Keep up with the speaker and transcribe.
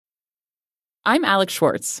I'm Alex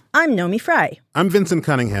Schwartz. I'm Nomi Fry. I'm Vincent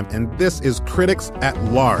Cunningham, and this is Critics at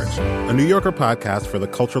Large, a New Yorker podcast for the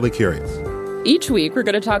culturally curious. Each week, we're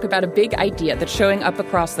going to talk about a big idea that's showing up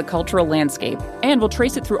across the cultural landscape, and we'll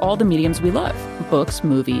trace it through all the mediums we love. Books,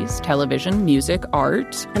 movies, television, music,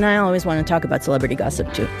 art. And I always want to talk about celebrity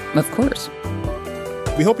gossip, too. Of course.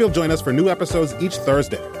 We hope you'll join us for new episodes each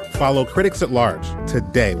Thursday. Follow Critics at Large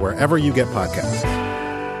today, wherever you get podcasts.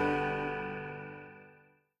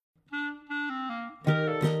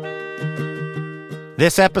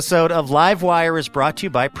 This episode of Livewire is brought to you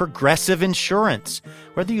by Progressive Insurance.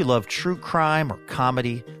 Whether you love true crime or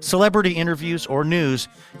comedy, celebrity interviews or news,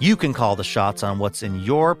 you can call the shots on what's in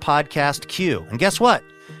your podcast queue. And guess what?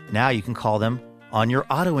 Now you can call them on your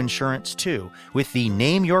auto insurance too with the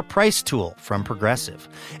Name Your Price tool from Progressive.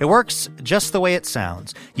 It works just the way it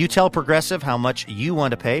sounds. You tell Progressive how much you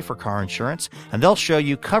want to pay for car insurance, and they'll show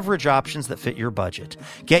you coverage options that fit your budget.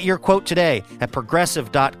 Get your quote today at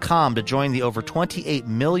Progressive.com to join the over 28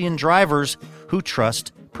 million drivers who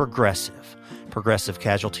trust Progressive. Progressive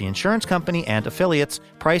Casualty Insurance Company and affiliates.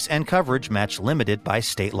 Price and coverage match limited by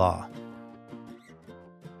state law.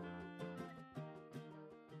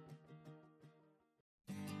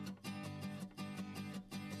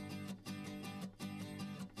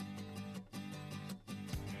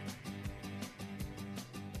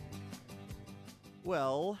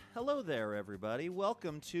 Well, hello there, everybody.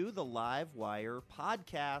 Welcome to the Livewire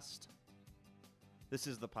podcast. This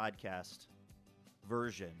is the podcast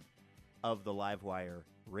version of the Livewire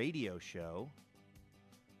radio show.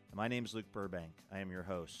 My name is Luke Burbank. I am your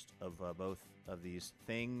host of both of these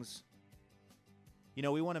things. You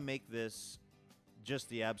know, we want to make this just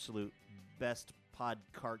the absolute best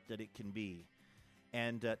podcart that it can be.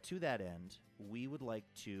 And to that end, we would like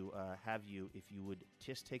to have you, if you would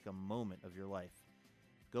just take a moment of your life,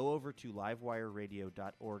 go over to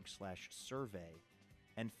livewireradio.org/survey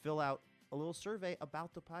and fill out a little survey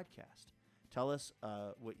about the podcast. Tell us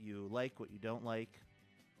what you like, what you don't like,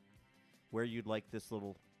 where you'd like this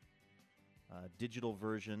little digital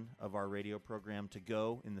version of our radio program to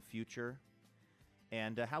go in the future,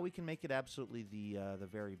 and how we can make it absolutely the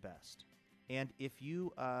very best. And if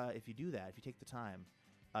you do that, if you take the time,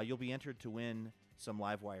 you'll be entered to win some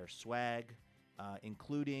Livewire swag,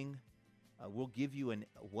 including... we'll give you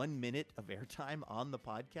 1 minute of airtime on the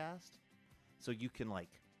podcast, so you can,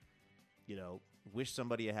 wish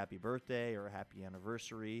somebody a happy birthday or a happy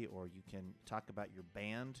anniversary, or you can talk about your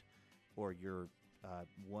band or your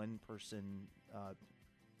one-person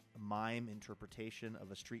mime interpretation of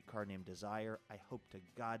A Streetcar Named Desire. I hope to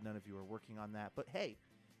God none of you are working on that. But hey,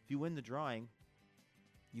 if you win the drawing,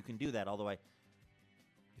 you can do that. Although if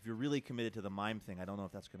you're really committed to the mime thing, I don't know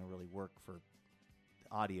if that's going to really work for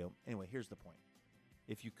audio. Anyway, here's the point.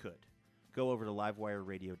 If you could, go over to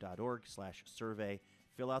livewireradio.org/survey,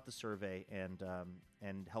 fill out the survey, and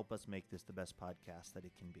help us make this the best podcast that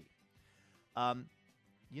it can be.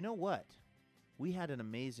 You know what? We had an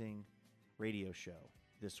amazing radio show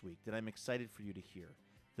this week that I'm excited for you to hear.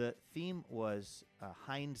 The theme was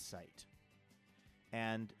hindsight,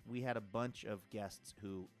 and we had a bunch of guests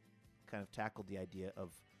who kind of tackled the idea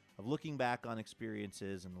of looking back on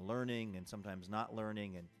experiences and learning and sometimes not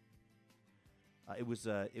learning. And it was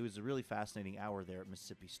a really fascinating hour there at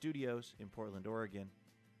Mississippi Studios in Portland, Oregon.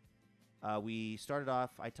 We started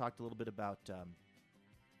off, I talked a little bit about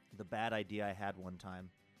the bad idea I had one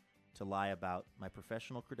time to lie about my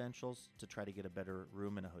professional credentials to try to get a better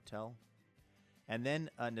room in a hotel. And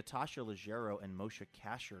then Natasha Leggero and Moshe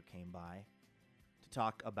Kasher came by to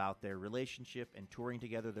talk about their relationship and touring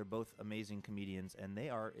together. They're both amazing comedians, and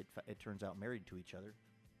they are, it turns out, married to each other.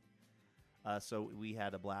 So we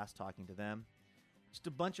had a blast talking to them. Just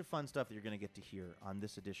a bunch of fun stuff that you're going to get to hear on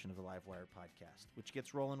this edition of the Livewire podcast, which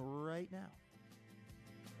gets rolling right now.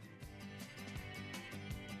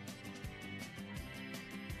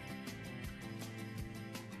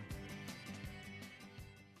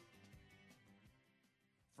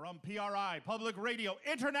 From PRI, Public Radio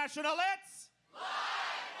International, it's Livewire!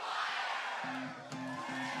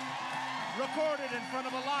 Recorded in front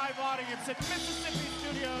of a live audience at Mississippi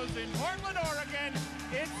Studios in Portland, Oregon,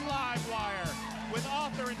 it's Livewire. With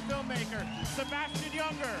author and filmmaker Sebastian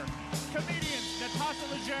Younger, comedians Natasha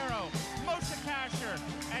Leggero, Moshe Kasher,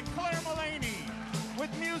 and Claire Mullaney.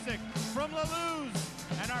 With music from La Luz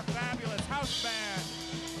and our fabulous house band.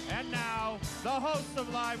 And now, the host of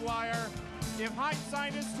Livewire. If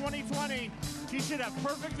hindsight is 20/20, he should have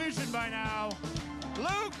perfect vision by now.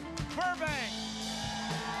 Luke Burbank.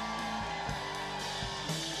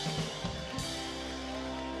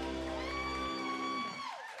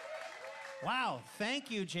 Wow. Thank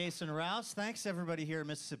you, Jason Rouse. Thanks, everybody here at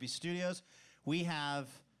Mississippi Studios. We have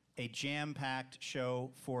a jam-packed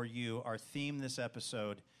show for you. Our theme this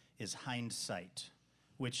episode is hindsight,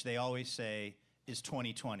 which they always say is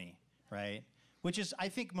 2020, right? Which is, I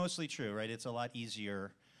think, mostly true, right? It's a lot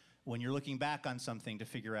easier when you're looking back on something to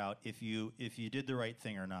figure out if you did the right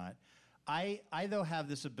thing or not. I though, have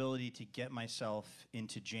this ability to get myself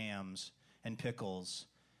into jams and pickles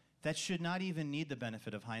that should not even need the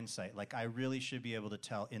benefit of hindsight. Like, I really should be able to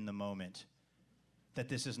tell in the moment that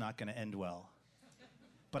this is not going to end well.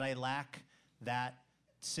 But I lack that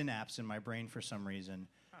synapse in my brain for some reason.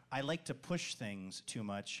 I like to push things too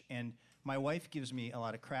much, and my wife gives me a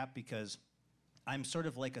lot of crap because I'm sort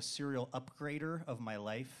of like a serial upgrader of my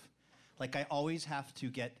life. Like, I always have to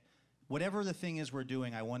get, whatever the thing is we're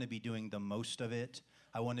doing, I want to be doing the most of it.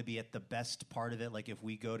 I want to be at the best part of it. Like, if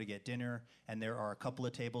we go to get dinner and there are a couple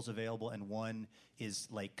of tables available and one is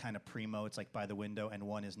like kind of primo, it's like by the window, and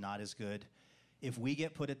one is not as good. If we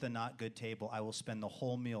get put at the not good table, I will spend the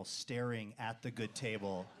whole meal staring at the good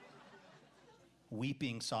table,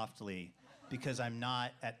 weeping softly, because I'm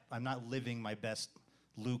not living my best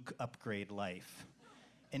Luke upgrade life.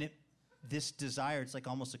 And this desire, it's like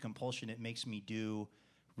almost a compulsion. It makes me do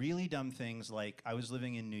really dumb things. Like, I was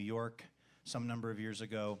living in New York some number of years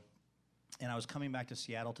ago, and I was coming back to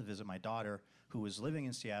Seattle to visit my daughter, who was living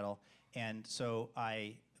in Seattle. And so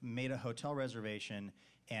I made a hotel reservation,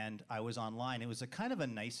 and I was online. It was a kind of a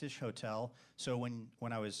nice-ish hotel. So when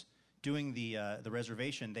I was doing the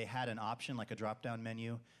reservation, they had an option, like a drop-down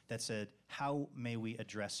menu, that said, "How may we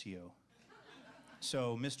address you?"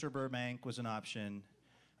 So Mr. Burbank was an option.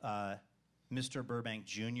 Mr. Burbank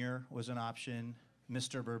Jr. was an option.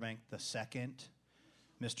 Mr. Burbank II.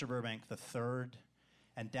 Mr. Burbank III.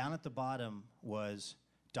 And down at the bottom was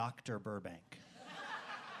Dr. Burbank,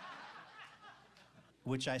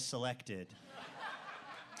 which I selected.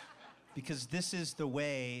 Because this is the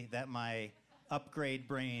way that my upgrade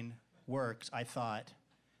brain works. I thought,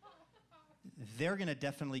 they're going to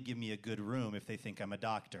definitely give me a good room if they think I'm a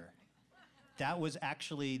doctor. That was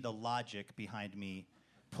actually the logic behind me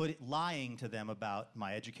lying to them about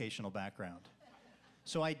my educational background.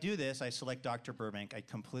 So I do this, I select Dr. Burbank, I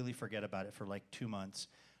completely forget about it for like 2 months,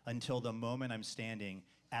 until the moment I'm standing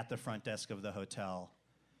at the front desk of the hotel.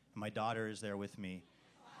 My daughter is there with me.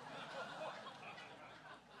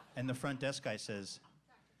 And the front desk guy says,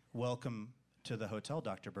 "Welcome to the hotel,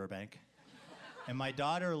 Dr. Burbank." And my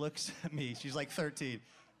daughter looks at me, she's like 13,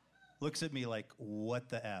 looks at me like, "What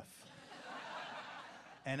the F?"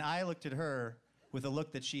 And I looked at her with a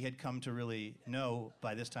look that she had come to really know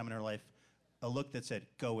by this time in her life, a look that said,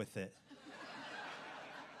 "Go with it."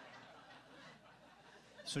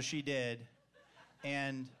 So she did.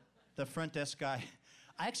 And the front desk guy,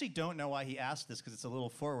 I actually don't know why he asked this because it's a little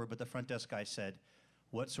forward, but the front desk guy said,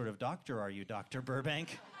 "What sort of doctor are you, Dr.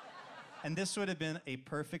 Burbank?" And this would have been a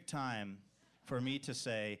perfect time for me to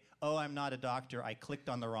say, "Oh, I'm not a doctor. I clicked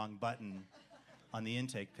on the wrong button on the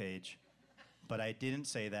intake page." But I didn't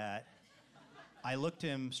say that. I looked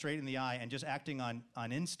him straight in the eye, and just acting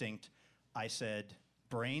on instinct, I said,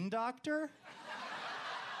 "Brain doctor?"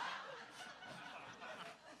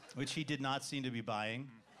 Which he did not seem to be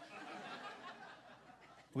buying.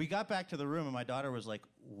 We got back to the room, and my daughter was like,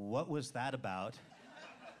 "What was that about?"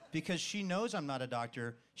 Because she knows I'm not a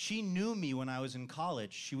doctor. She knew me when I was in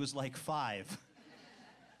college. She was like 5.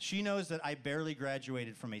 She knows that I barely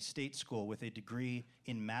graduated from a state school with a degree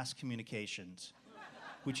in mass communications,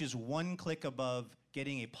 which is one click above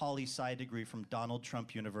getting a poli-sci degree from Donald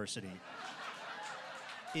Trump University.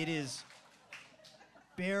 It is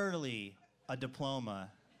barely a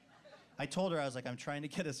diploma. I told her, I was like, "I'm trying to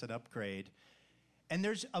get us an upgrade." And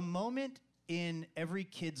there's a moment in every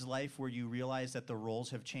kid's life where you realize that the roles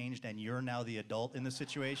have changed and you're now the adult in the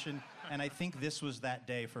situation. And I think this was that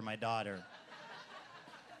day for my daughter.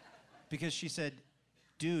 Because she said,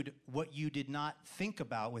 "Dude, what you did not think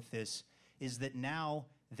about with this is that now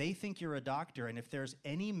they think you're a doctor, and if there's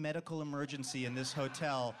any medical emergency in this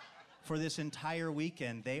hotel for this entire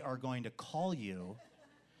weekend, they are going to call you."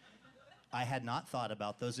 I had not thought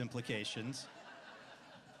about those implications.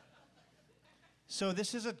 So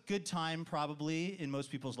this is a good time, probably, in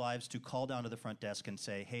most people's lives to call down to the front desk and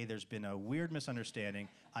say, "Hey, there's been a weird misunderstanding.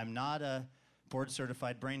 I'm not a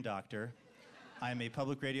board-certified brain doctor. I'm a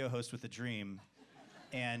public radio host with a dream.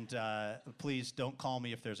 And please don't call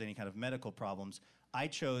me if there's any kind of medical problems." I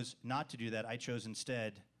chose not to do that. I chose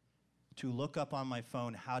instead to look up on my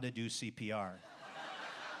phone how to do CPR.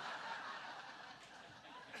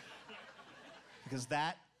 Because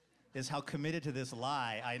that is how committed to this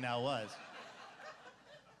lie I now was.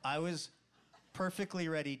 I was perfectly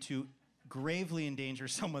ready to gravely endanger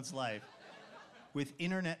someone's life with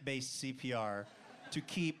internet-based CPR to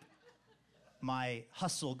keep my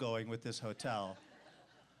hustle going with this hotel.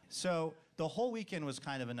 So the whole weekend was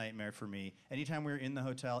kind of a nightmare for me. Anytime we were in the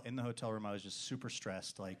hotel room, I was just super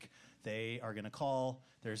stressed. Like, they are going to call.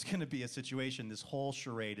 There's going to be a situation. This whole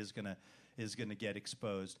charade is going to get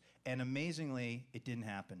exposed. And amazingly, it didn't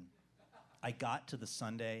happen. I got to the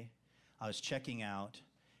Sunday. I was checking out.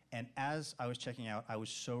 And as I was checking out, I was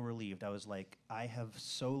so relieved. I was like, I have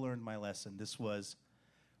so learned my lesson. This was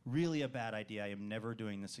really a bad idea. I am never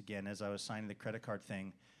doing this again. As I was signing the credit card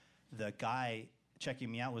thing, the guy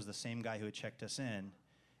checking me out was the same guy who had checked us in.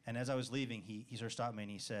 And as I was leaving, he sort of stopped me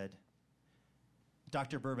and he said,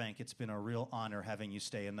 Dr. Burbank, it's been a real honor having you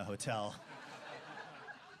stay in the hotel.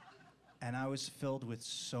 And I was filled with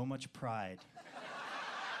so much pride.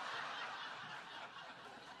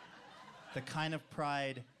 The kind of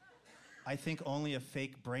pride I think only a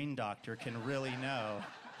fake brain doctor can really know.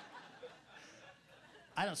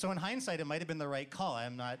 So in hindsight, it might have been the right call.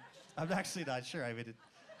 I'm actually not sure.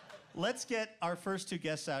 Let's get our first two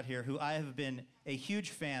guests out here, who I have been a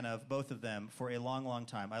huge fan of, both of them, for a long, long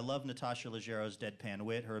time. I love Natasha Leggero's deadpan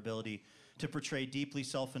wit, her ability to portray deeply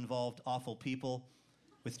self-involved, awful people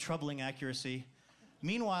with troubling accuracy.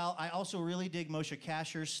 Meanwhile, I also really dig Moshe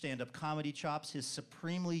Kasher's stand-up comedy chops, his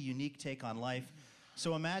supremely unique take on life.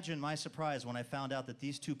 So imagine my surprise when I found out that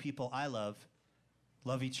these two people I love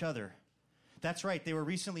each other. That's right, they were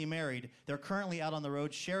recently married. They're currently out on the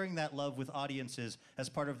road sharing that love with audiences as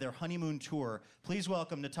part of their honeymoon tour. Please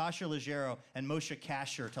welcome Natasha Leggero and Moshe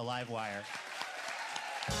Kasher to Livewire.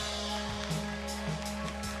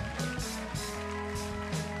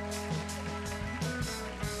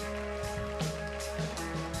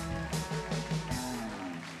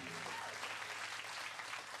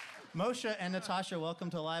 Moshe and Natasha, welcome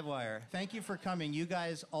to Livewire. Thank you for coming. You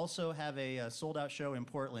guys also have a sold-out show in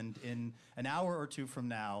Portland in an hour or two from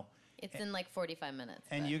now. It's in like 45 minutes.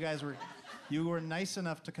 And you were nice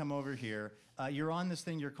enough to come over here. You're on this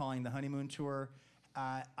thing you're calling the honeymoon tour.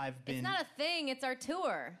 It's not a thing. It's our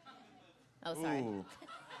tour. Oh, sorry. Ooh.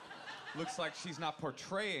 Looks like she's not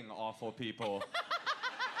portraying awful people.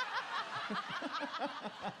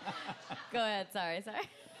 Go ahead. Sorry.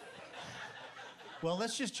 Well,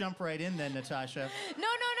 let's just jump right in then, Natasha. No.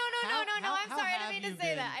 I'm sorry. I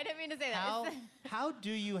didn't mean to say that. How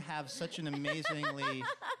do you have such an amazingly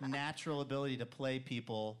natural ability to play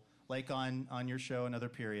people, like on your show, Another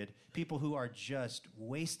Period, people who are just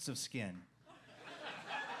wastes of skin?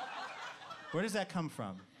 Where does that come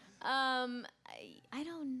from? I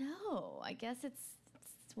don't know. I guess it's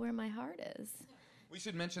where my heart is. We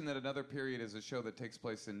should mention that Another Period is a show that takes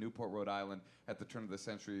place in Newport, Rhode Island at the turn of the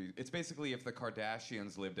century. It's basically if the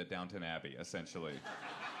Kardashians lived at Downton Abbey, essentially.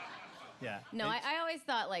 Yeah. No, I always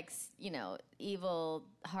thought, like, evil,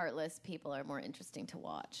 heartless people are more interesting to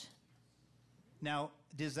watch. Now,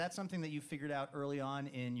 is that something that you figured out early on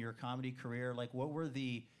in your comedy career? Like, what were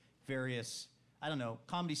the various,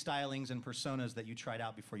 comedy stylings and personas that you tried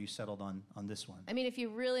out before you settled on this one? I mean, if you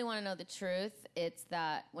really want to know the truth, it's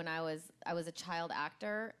that when I was a child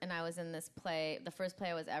actor and I was in this play, the first play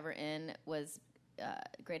I was ever in was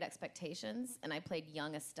Great Expectations, and I played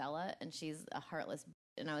young Estella, and she's a heartless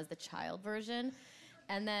and I was the child version.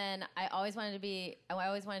 And then I always wanted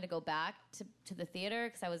to go back to the theater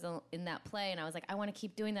because I was in that play, and I was like, I want to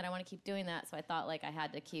keep doing that. So I thought, like, I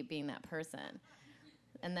had to keep being that person.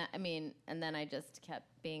 And then I just kept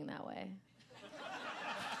being that way.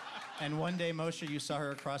 And one day, Moshe, you saw her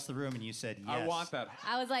across the room and you said, yes. I want that.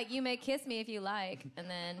 I was like, you may kiss me if you like. And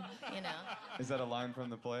then, Is that a line from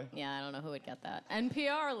the play? Yeah, I don't know who would get that.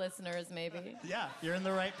 NPR listeners, maybe. Yeah, you're in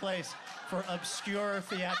the right place for obscure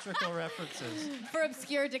theatrical references. For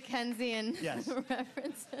obscure Dickensian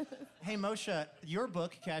references. Hey, Moshe, your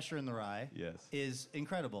book, Kasher in the Rye, Yes. is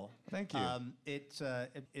incredible. Thank you. It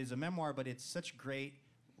is a memoir, but it's such great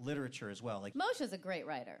literature as well. Like, Moshe's a great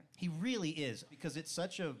writer. He really is, because it's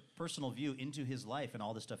such a personal view into his life and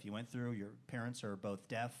all the stuff you went through. Your parents are both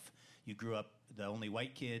deaf. You grew up the only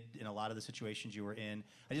white kid in a lot of the situations you were in.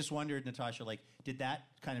 I just wondered, Natasha, like, did that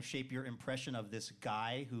kind of shape your impression of this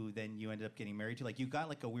guy who then you ended up getting married to? Like, you got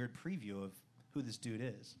like a weird preview of who this dude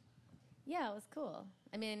is. Yeah, it was cool.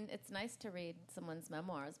 I mean, it's nice to read someone's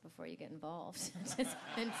memoirs before you get involved. It's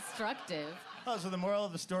instructive. Oh, so the moral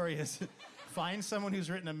of the story is find someone who's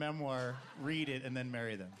written a memoir, read it, and then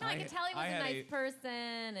marry them. No, I could tell he was a nice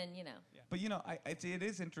person, and Yeah. But it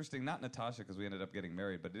is interesting, not Natasha, because we ended up getting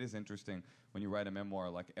married, but it is interesting when you write a memoir,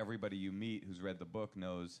 like everybody you meet who's read the book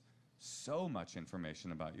knows so much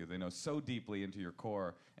information about you. They know so deeply into your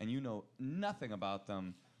core, and you know nothing about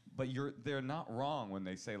them, but they're not wrong when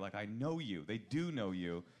they say, like, I know you. They do know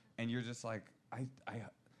you, and you're just like,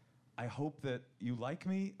 I hope that you like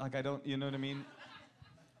me. Like, I don't, you know what I mean?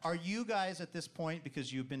 Are you guys at this point,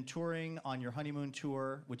 because you've been touring on your honeymoon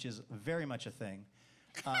tour, which is very much a thing,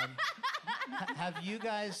 have you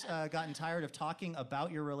guys gotten tired of talking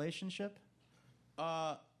about your relationship?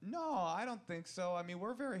 No, I don't think so. I mean,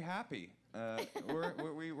 we're very happy.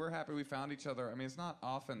 We're happy we found each other. I mean, it's not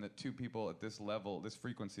often that two people at this level, this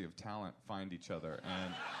frequency of talent, find each other.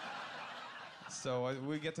 And so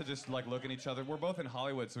we get to just like look in each other. We're both in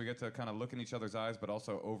Hollywood, so we get to kind of look in each other's eyes, but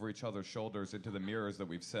also over each other's shoulders into the mirrors that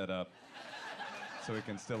we've set up, so we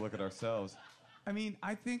can still look at ourselves. I mean,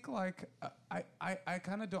 I think like I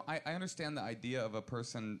kind of don't. I understand the idea of a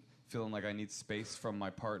person feeling like I need space from my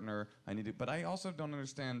partner. But I also don't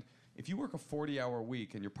understand if you work a 40-hour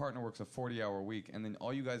week and your partner works a 40-hour week, and then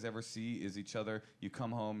all you guys ever see is each other. You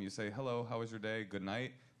come home, you say hello, how was your day, good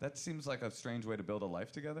night. That seems like a strange way to build a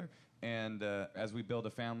life together. And as we build a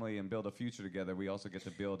family and build a future together, we also get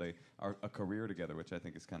to build a career together, which I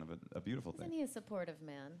think is kind of a beautiful thing. Isn't he a supportive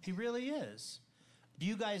man? He really is. Do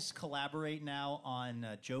you guys collaborate now on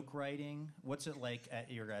joke writing? What's it like at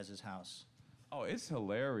your guys' house? Oh, it's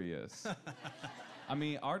hilarious. I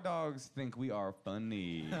mean, our dogs think we are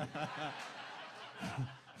funny.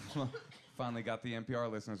 Finally got the NPR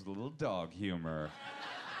listeners with a little dog humor.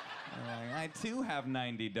 I too have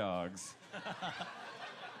 90 dogs.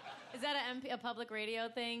 Is that a public radio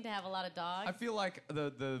thing to have a lot of dogs? I feel like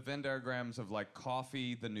the Venn diagrams of like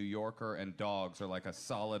coffee, the New Yorker, and dogs are like a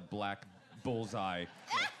solid black bullseye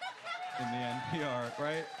in the NPR,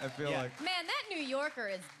 right? I feel like... Man, that New Yorker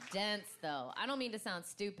is dense, though. I don't mean to sound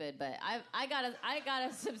stupid, but I got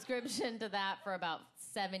a subscription to that for about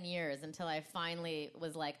 7 years until I finally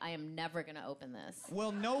was like, I am never going to open this.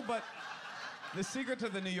 Well, no, but the secret to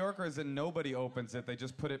the New Yorker is that nobody opens it. They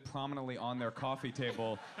just put it prominently on their coffee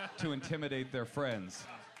table to intimidate their friends.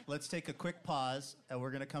 Let's take a quick pause, and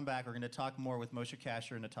we're going to come back. We're going to talk more with Moshe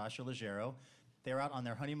Kasher and Natasha Leggero. They're out on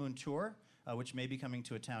their honeymoon tour, which may be coming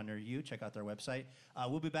to a town near you. Check out their website.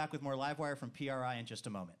 We'll be back with more Livewire from PRI in just a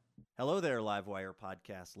moment. Hello there, Livewire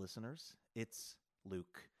podcast listeners. It's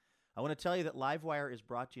Luke. I want to tell you that Livewire is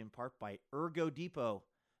brought to you in part by Ergo Depot,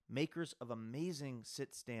 makers of amazing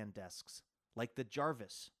sit-stand desks, like the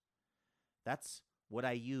Jarvis. That's what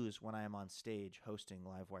I use when I am on stage hosting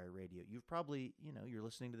Livewire Radio. You've probably, you're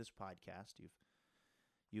listening to this podcast.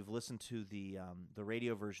 You've listened to the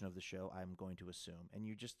radio version of the show, I'm going to assume, and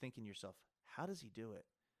you're just thinking to yourself, how does he do it?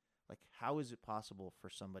 Like, how is it possible for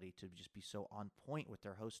somebody to just be so on point with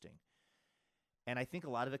their hosting? And I think a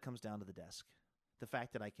lot of it comes down to the desk. The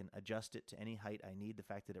fact that I can adjust it to any height I need, the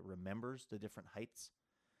fact that it remembers the different heights,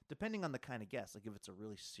 depending on the kind of guest. Like if it's a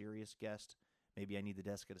really serious guest, maybe I need the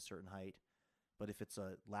desk at a certain height. But if it's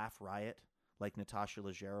a laugh riot, like Natasha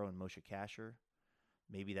Leggero and Moshe Kasher,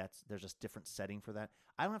 maybe there's a different setting for that.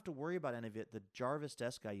 I don't have to worry about any of it. The Jarvis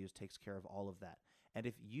desk I use takes care of all of that. And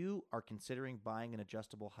if you are considering buying an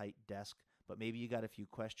adjustable height desk, but maybe you got a few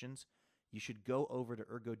questions, you should go over to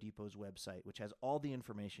Ergo Depot's website, which has all the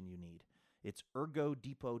information you need. It's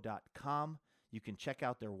ergodepot.com. You can check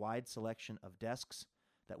out their wide selection of desks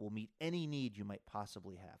that will meet any need you might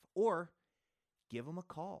possibly have. Or give them a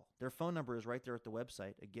call. Their phone number is right there at the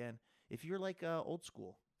website. Again, if you're like old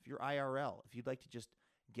school, if you're IRL, if you'd like to just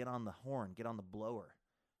get on the horn, get on the blower,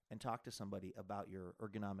 and talk to somebody about your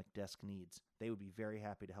ergonomic desk needs, they would be very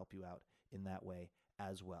happy to help you out in that way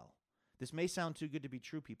as well. This may sound too good to be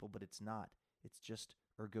true, people, but it's not. It's just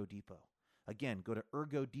Ergo Depot. Again, go to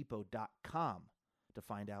ergodepot.com to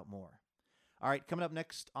find out more. All right, coming up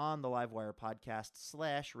next on the Livewire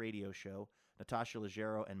podcast / radio show, Natasha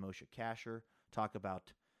Leggero and Moshe Kasher talk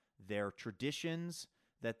about their traditions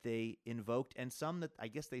that they invoked and some that I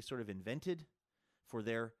guess they sort of invented for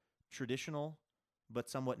their traditional but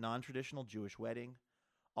somewhat non-traditional Jewish wedding.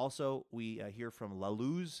 Also, we hear from La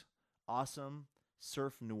Luz, awesome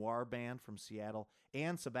surf noir band from Seattle,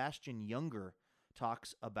 and Sebastian Junger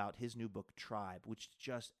talks about his new book, Tribe, which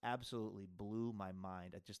just absolutely blew my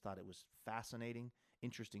mind. I just thought it was fascinating,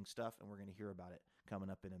 interesting stuff, and we're going to hear about it coming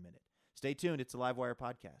up in a minute. Stay tuned. It's the Livewire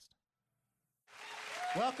podcast.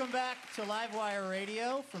 Welcome back to Livewire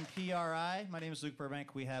Radio from PRI. My name is Luke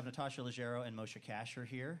Burbank. We have Natasha Leggero and Moshe Kasher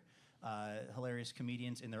here, hilarious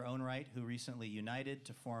comedians in their own right who recently united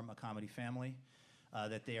to form a comedy family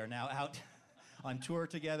that they are now out on tour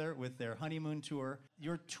together with their honeymoon tour.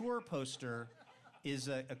 Your tour poster is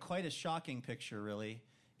quite a shocking picture, really.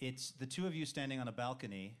 It's the two of you standing on a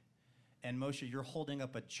balcony, and Moshe, you're holding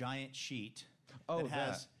up a giant sheet that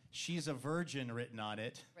has "She's a Virgin" written on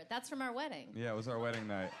it. That's from our wedding. Yeah, it was our wedding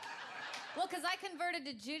night. Well, because I converted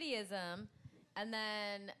to Judaism, And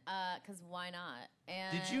then, because why not?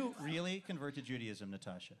 And Did you really convert to Judaism,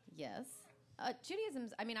 Natasha? Yes.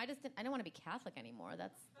 Judaism's, I mean, I don't want to be Catholic anymore.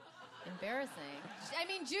 That's embarrassing. I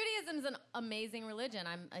mean, Judaism's an amazing religion.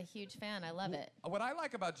 I'm a huge fan. I love it. What I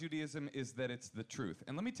like about Judaism is that it's the truth.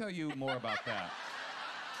 And let me tell you more about that.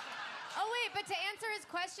 Oh, wait, but to answer his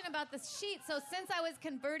question about the sheet, so since I was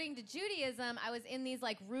converting to Judaism, I was in these,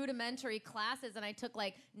 like, rudimentary classes, and I took,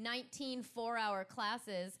 like, 19 4-hour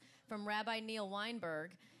classes from Rabbi Neil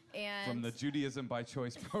Weinberg. And From the Judaism by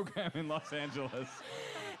Choice program in Los Angeles.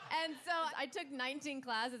 And so I took 19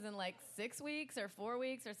 classes in like 6 weeks or 4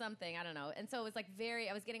 weeks or something. I don't know. And so it was like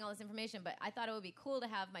I was getting all this information, but I thought it would be cool to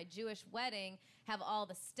have my Jewish wedding have all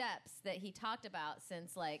the steps that he talked about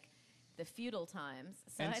since like the feudal times.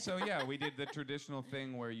 So we did the traditional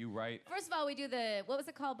thing where you write. First of all, we do what was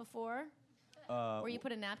it called before? Where you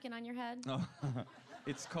put a napkin on your head?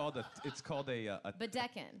 It's called a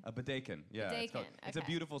Bedekin. A bedekin, yeah. Bedekin, It's a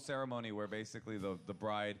beautiful ceremony where basically the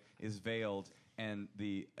bride is veiled, and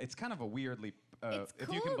it's kind of a weirdly, It's if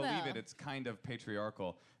you can cool, believe though. it, it's kind of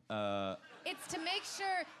patriarchal. It's to make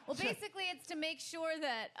sure. Well, basically, it's to make sure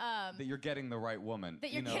that That you're getting the right woman.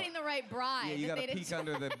 that you're getting the right bride. Yeah, you that gotta they peek didn't-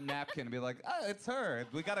 under the napkin and be like, oh, it's her.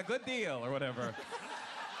 We got a good deal, or whatever.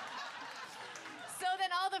 So then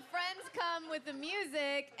all the friends come with the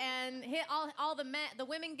music and hit all the men. The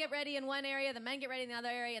women get ready in one area, the men get ready in the other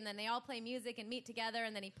area, and then they all play music and meet together.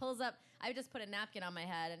 And then he pulls up. I just put a napkin on my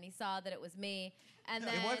head, and he saw that it was me. And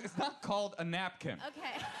then It's not called a napkin.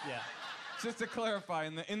 okay. Yeah. Just to clarify,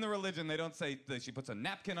 in the religion, they don't say that she puts a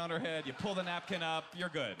napkin on her head, you pull the napkin up, you're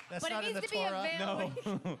good. That's But it not in needs the to be a Torah.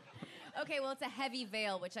 veil. No. Okay, well it's a heavy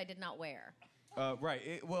veil, which I did not wear.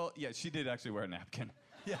 Right. She did actually wear a napkin.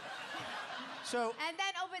 So And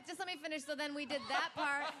then, but just let me finish. So then we did that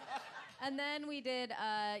part. And then we did,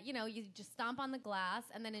 you just stomp on the glass.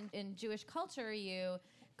 And then in Jewish culture, you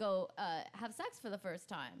go have sex for the first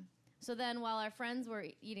time. So then while our friends were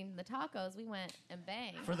eating the tacos, we went and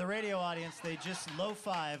banged. for the radio audience, they just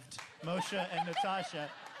low-fived Moshe and Natasha.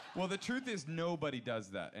 Well, the truth is nobody does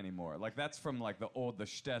that anymore. Like, that's from, like, the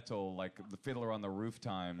shtetl, like, the Fiddler on the Roof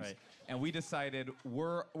times. Right. And we decided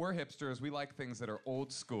we're hipsters. We like things that are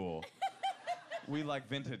old school. We like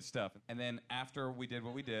vintage stuff. And then after we did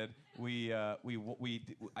what we did,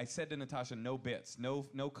 I said to Natasha, no bits,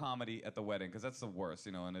 no comedy at the wedding, because that's the worst,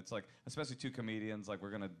 you know. And it's like, especially two comedians, like we're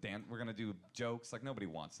gonna do jokes, like nobody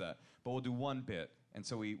wants that. But we'll do one bit. And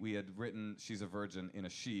so we had written "She's a Virgin" in a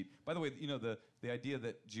sheet. By the way, you know the idea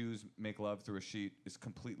that Jews make love through a sheet is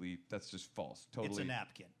that's just false. Totally. It's a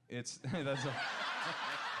napkin. That's a.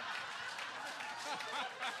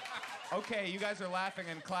 Okay, you guys are laughing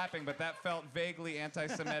and clapping, but that felt vaguely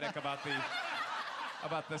anti-Semitic about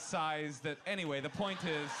the size that. Anyway, the point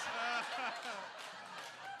is,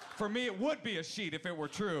 for me, it would be a sheet if it were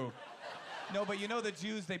true. No, but you know the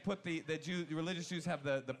Jews, they put the religious Jews have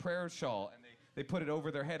the prayer shawl, and they put it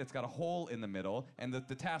over their head. It's got a hole in the middle, and the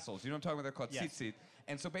tassels. You know what I'm talking about? They're called Yes. tzitzit.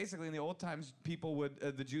 And so basically, in the old times,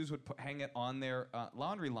 the Jews would hang it on their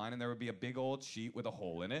laundry line, and there would be a big old sheet with a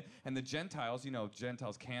hole in it. And the Gentiles,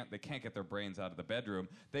 Gentiles can't get their brains out of the bedroom.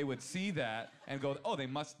 They would see that and go, oh, they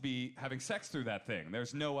must be having sex through that thing.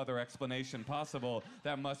 There's no other explanation possible.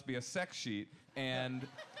 That must be a sex sheet. And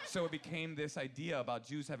so it became this idea about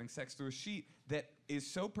Jews having sex through a sheet that is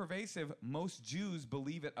so pervasive, most Jews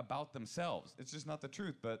believe it about themselves. It's just not the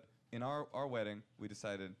truth, but in our wedding, we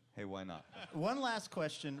decided, hey, why not? One last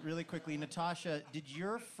question, really quickly. Natasha, did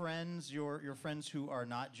your friends, your friends who are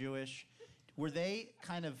not Jewish, were they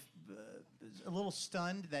kind of a little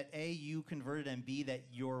stunned that A, you converted, and B, that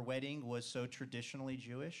your wedding was so traditionally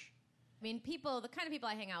Jewish? I mean, the kind of people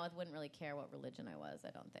I hang out with wouldn't really care what religion I was,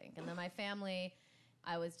 I don't think. And then my family,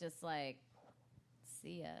 I was just like,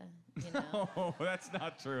 see ya, you know? No, that's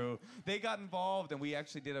not true. They got involved, and we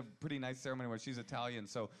actually did a pretty nice ceremony where she's Italian.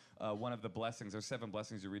 So one of the blessings, there's 7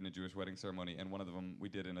 blessings you read in a Jewish wedding ceremony, and one of them we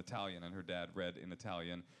did in Italian, and her dad read in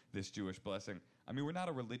Italian this Jewish blessing. I mean, we're not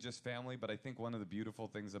a religious family, but I think one of the beautiful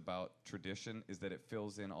things about tradition is that it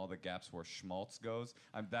fills in all the gaps where schmaltz goes.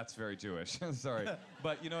 That's very Jewish. Sorry.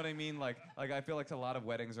 But you know what I mean? Like I feel like a lot of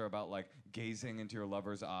weddings are about, like, gazing into your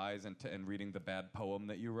lover's eyes and reading the bad poem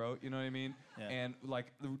that you wrote. You know what I mean? Yeah. And, like,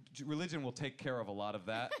 religion will take care of a lot of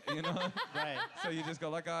that, you know? Right. So you just go,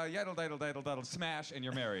 like, yaddle, daddle, daddle, daddle, smash, and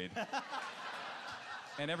you're married.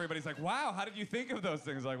 And everybody's like, wow, how did you think of those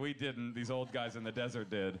things? Like, we didn't. These old guys in the desert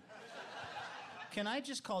did. Can I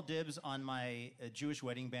just call dibs on my Jewish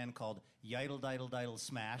wedding band called Yidle Diddle Diddle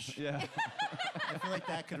Smash? Yeah. I feel like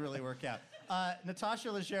that could really work out. Natasha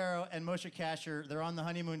Leggero and Moshe Kasher, they're on the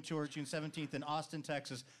honeymoon tour June 17th in Austin,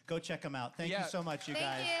 Texas. Go check them out. Thank you so much, you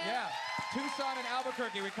guys. Yeah. Tucson and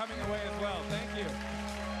Albuquerque, we're coming away as well. Thank you.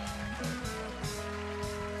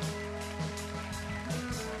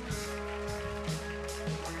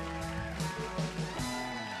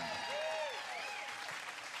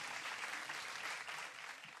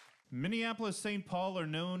 Minneapolis, St. Paul are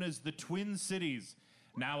known as the Twin Cities.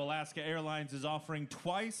 Now Alaska Airlines is offering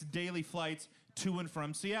twice daily flights to and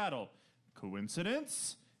from Seattle.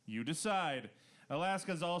 Coincidence? You decide.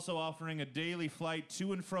 Alaska is also offering a daily flight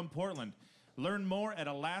to and from Portland. Learn more at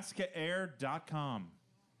alaskaair.com.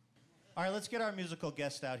 All right, let's get our musical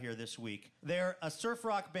guest out here this week. They're a surf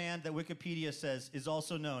rock band that Wikipedia says is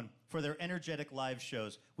also known for their energetic live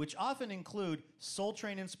shows, which often include Soul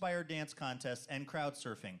Train-inspired dance contests and crowd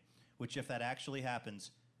surfing, which, if that actually happens,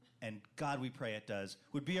 and God we pray it does,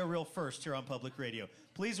 would be a real first here on Public Radio.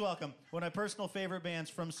 Please welcome one of my personal favorite bands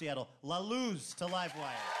from Seattle, La Luz, to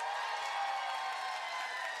Livewire.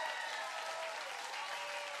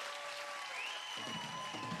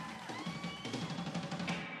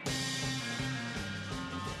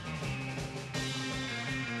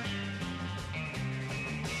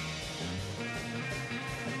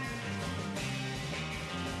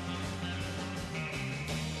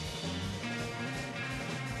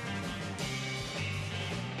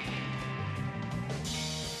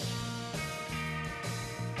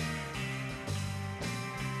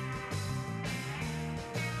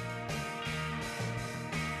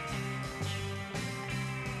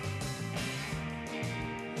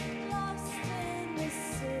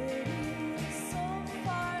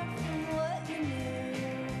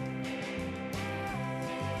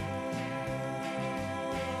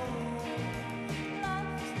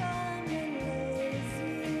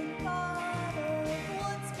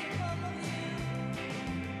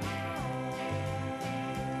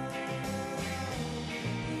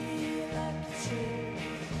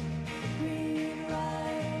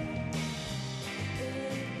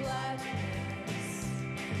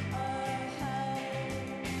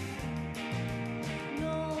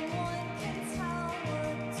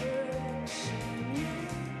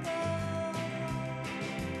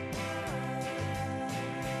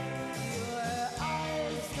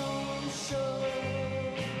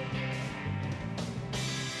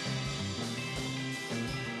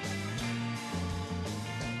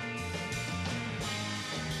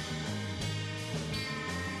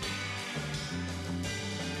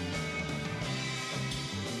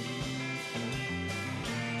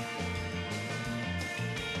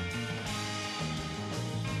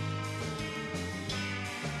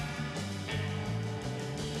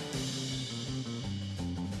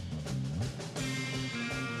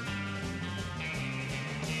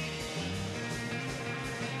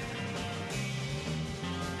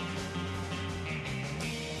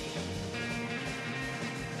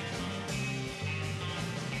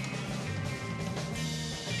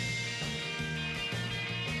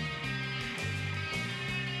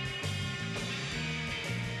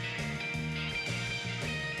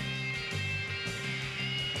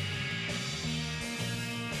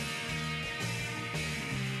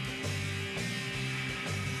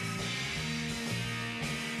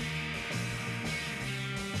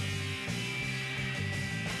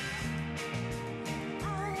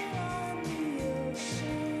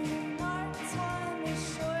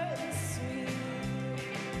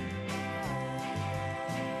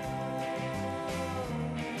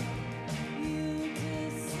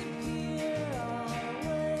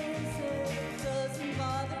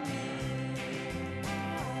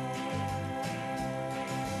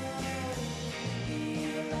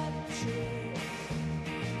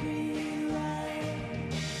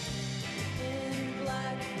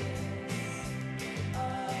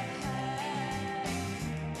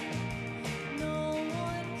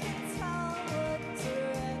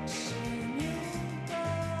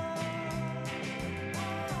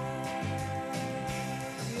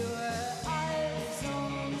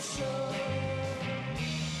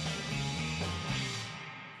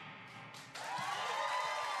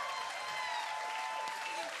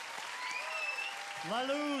 La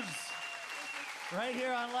Luz, right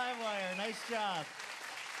here on Livewire. Nice job.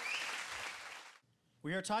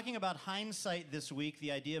 We are talking about hindsight this week,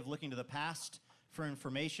 the idea of looking to the past for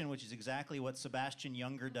information, which is exactly what Sebastian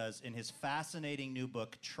Junger does in his fascinating new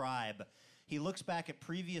book, Tribe. He looks back at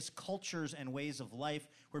previous cultures and ways of life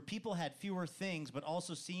where people had fewer things but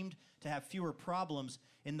also seemed to have fewer problems.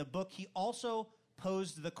 In the book, he also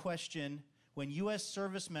posed the question, When U.S.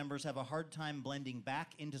 service members have a hard time blending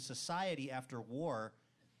back into society after war,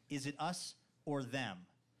 is it us or them?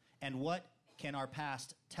 And what can our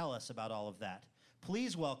past tell us about all of that?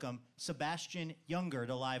 Please welcome Sebastian Junger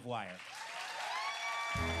to Livewire.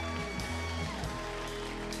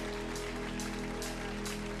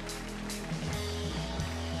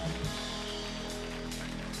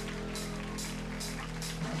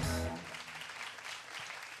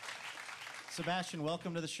 Sebastian,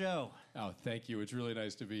 welcome to the show. Oh, thank you. It's really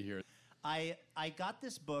nice to be here. I got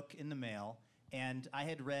this book in the mail, and I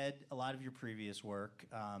had read a lot of your previous work,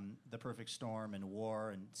 The Perfect Storm and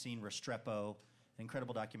War, and seen Restrepo, an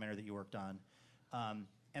incredible documentary that you worked on.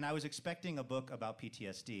 And I was expecting a book about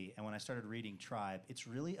PTSD, and when I started reading Tribe, it's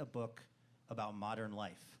really a book about modern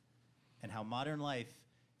life and how modern life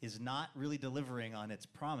is not really delivering on its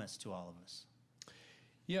promise to all of us.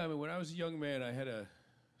 Yeah, I mean, when I was a young man, I had a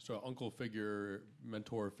sort of uncle figure,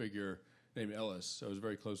 mentor figure named Ellis I was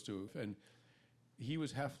very close to. And he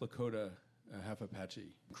was half Lakota, half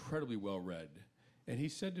Apache, incredibly well-read. And he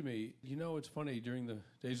said to me, you know, it's funny, during the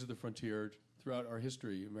days of the frontier, throughout our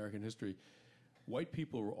history, American history, white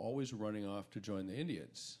people were always running off to join the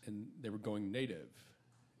Indians, and they were going native.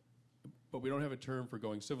 But we don't have a term for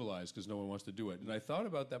going civilized because no one wants to do it. And I thought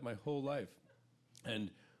about that my whole life and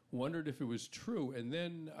wondered if it was true. And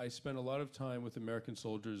then I spent a lot of time with American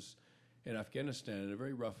soldiers in Afghanistan in a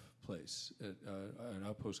very rough place, at an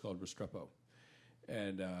outpost called Restrepo.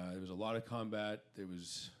 And there was a lot of combat. It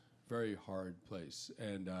was a very hard place.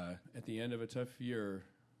 And at the end of a tough year,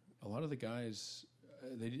 a lot of the guys,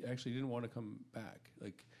 they actually didn't want to come back.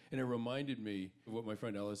 And it reminded me of what my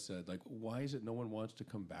friend Ellis said, why is it no one wants to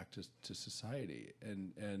come back to society?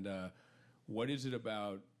 And what is it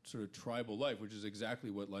about sort of tribal life, which is exactly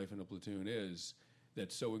what life in a platoon is,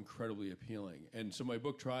 that's so incredibly appealing? And so my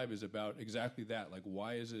book Tribe is about exactly that.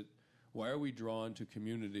 Why are we drawn to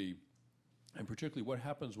community, and particularly what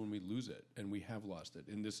happens when we lose it, and we have lost it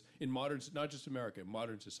in modern, not just America,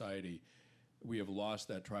 modern society. We have lost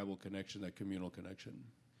that tribal connection, that communal connection.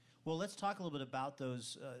 Well, let's talk a little bit about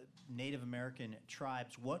those Native American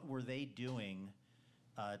tribes. What were they doing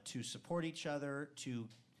to support each other, to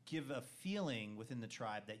give a feeling within the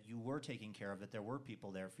tribe that you were taking care of, that there were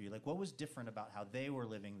people there for you? What was different about how they were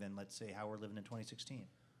living than, let's say, how we're living in 2016?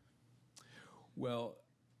 Well,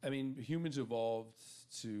 I mean, humans evolved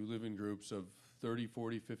to live in groups of 30,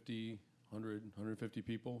 40, 50, 100, 150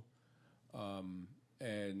 people.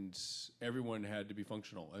 And everyone had to be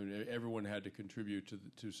functional. I mean, everyone had to contribute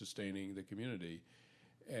to sustaining the community.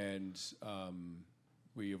 And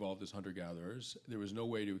we evolved as hunter-gatherers. There was no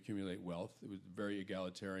way to accumulate wealth. It was very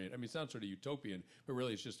egalitarian. I mean, it sounds sort of utopian, but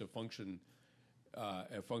really it's just a function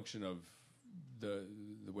of the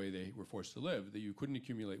way they were forced to live, that you couldn't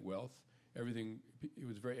accumulate wealth. Everything, it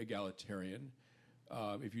was very egalitarian.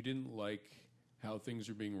 If you didn't like how things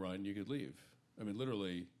are being run, you could leave. I mean,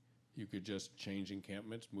 literally, you could just change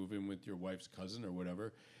encampments, move in with your wife's cousin or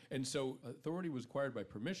whatever. And so authority was acquired by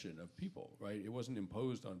permission of people, right? It wasn't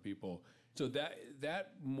imposed on people. So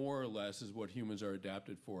that more or less is what humans are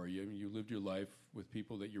adapted for. You lived your life with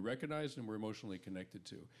people that you recognized and were emotionally connected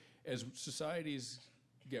to. As societies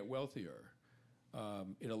get wealthier,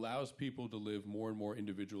 it allows people to live more and more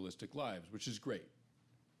individualistic lives, which is great.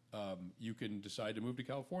 You can decide to move to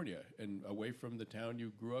California and away from the town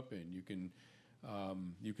you grew up in. You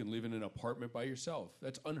can live in an apartment by yourself.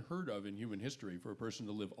 That's unheard of in human history for a person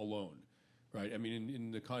to live alone, right? I mean,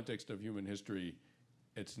 in the context of human history,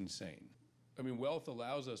 it's insane. I mean, wealth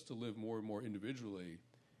allows us to live more and more individually,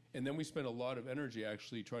 and then we spend a lot of energy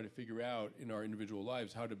actually trying to figure out in our individual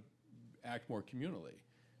lives how to act more communally,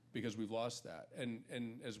 because we've lost that. And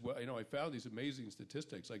as well, I found these amazing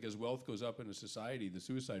statistics. As wealth goes up in a society, the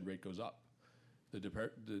suicide rate goes up, the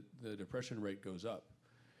depression rate goes up.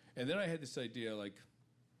 And then I had this idea,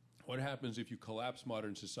 what happens if you collapse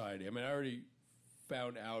modern society? I mean, I already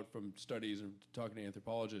found out from studies and talking to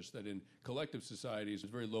anthropologists that in collective societies,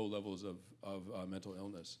 there's very low levels of mental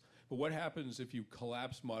illness. But what happens if you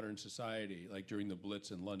collapse modern society, like during the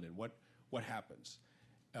Blitz in London? What happens?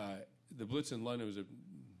 The Blitz in London was a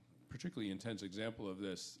particularly intense example of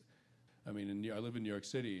this. I mean, I live in New York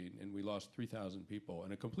City, and we lost 3,000 people,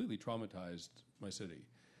 and it completely traumatized my city.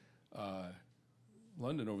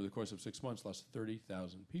 London, over the course of 6 months, lost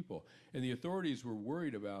 30,000 people. And the authorities were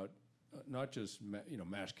worried about not just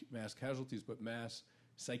mass casualties, but mass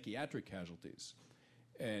psychiatric casualties.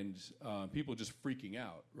 And people just freaking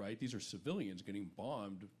out, right? These are civilians getting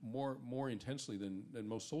bombed more intensely than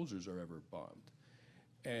most soldiers are ever bombed.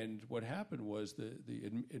 And what happened was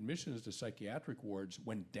the admissions to psychiatric wards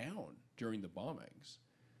went down during the bombings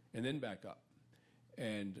and then back up.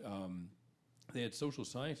 And they had social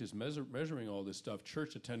scientists measuring all this stuff.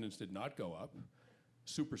 Church attendance did not go up.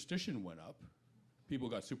 Superstition went up. People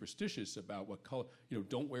got superstitious about what color,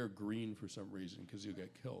 don't wear green for some reason because you'll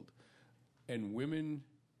get killed. And women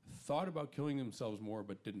thought about killing themselves more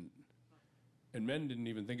but didn't. And men didn't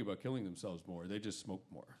even think about killing themselves more. They just smoked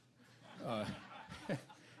more.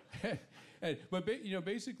 But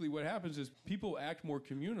basically what happens is people act more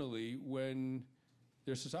communally when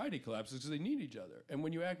their society collapses because they need each other. And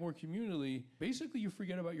when you act more communally, basically you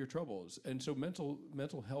forget about your troubles. And so mental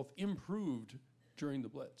health improved during the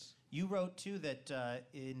Blitz. You wrote, too, that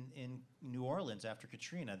in New Orleans after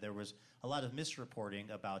Katrina, there was a lot of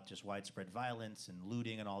misreporting about just widespread violence and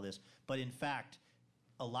looting and all this. But in fact,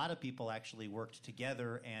 a lot of people actually worked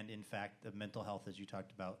together, and in fact, the mental health, as you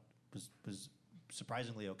talked about, was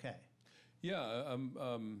surprisingly okay. Yeah,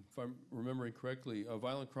 if I'm remembering correctly,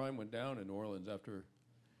 violent crime went down in New Orleans after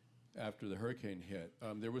the hurricane hit.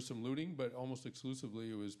 There was some looting, but almost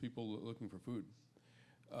exclusively it was people looking for food.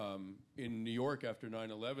 In New York after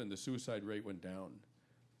 9/11, the suicide rate went down.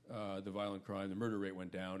 The violent crime, the murder rate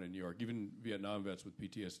went down in New York. Even Vietnam vets with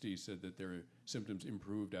PTSD said that their symptoms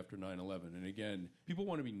improved after 9/11. And again, people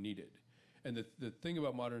want to be needed. And the thing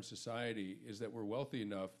about modern society is that we're wealthy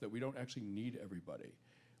enough that we don't actually need everybody,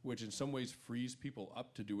 which in some ways frees people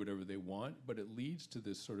up to do whatever they want, but it leads to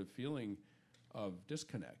this sort of feeling of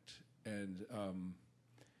disconnect. And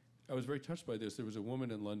I was very touched by this. There was a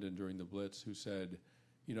woman in London during the Blitz who said,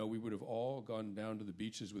 we would have all gone down to the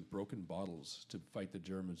beaches with broken bottles to fight the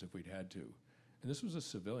Germans if we'd had to. And this was a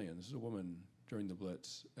civilian. This is a woman during the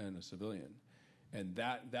Blitz and a civilian. And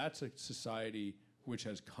that's a society which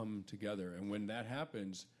has come together. And when that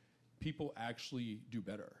happens, people actually do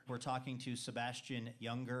better. We're talking to Sebastian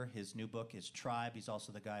Junger. His new book is Tribe. He's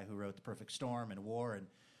also the guy who wrote The Perfect Storm and War and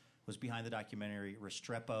was behind the documentary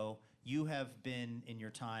Restrepo. You have been, in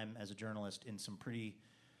your time as a journalist, in some pretty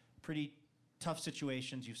tough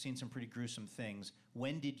situations. You've seen some pretty gruesome things.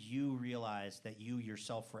 When did you realize that you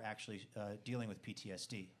yourself were actually dealing with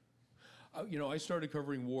PTSD? I started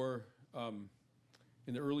covering war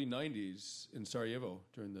in the early 90s in Sarajevo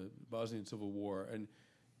during the Bosnian Civil War. And,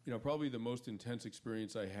 probably the most intense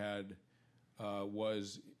experience I had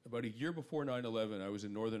was about a year before 9/11. I was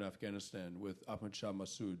in northern Afghanistan with Ahmad Shah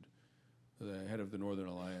Massoud, the head of the Northern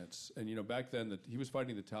Alliance. And, back then he was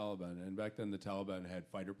fighting the Taliban. And back then the Taliban had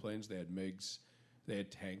fighter planes, they had MiGs, they had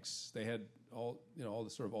tanks, they had all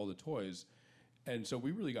the toys. And so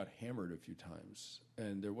we really got hammered a few times.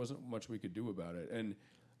 And there wasn't much we could do about it. And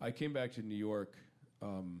I came back to New York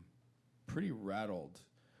pretty rattled.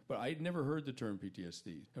 But I'd never heard the term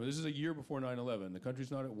PTSD. This is a year before 9/11. The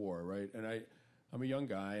country's not at war, right? And I'm a young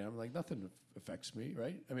guy, and I'm like, nothing affects me,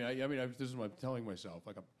 right? This is what I'm telling myself,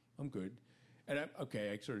 like, I'm good. And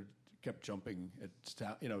I sort of kept jumping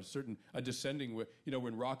at descending with,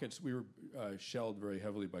 when rockets, we were shelled very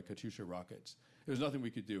heavily by Katyusha rockets. There was nothing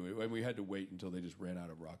we could do, and we had to wait until they just ran out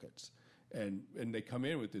of rockets. And they come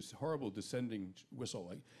in with this horrible descending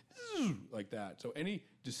whistle, like that. So any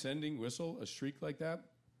descending whistle, a shriek like that,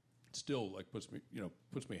 still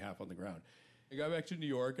puts me half on the ground. I got back to New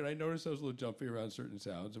York, and I noticed I was a little jumpy around certain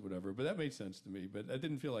sounds or whatever, but that made sense to me. But I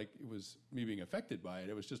didn't feel like it was me being affected by it.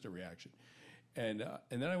 It was just a reaction. And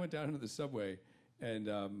then I went down into the subway,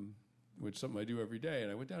 and which is something I do every day. And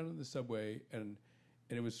I went down into the subway, and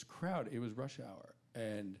it was crowded. It was rush hour,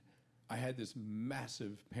 and I had this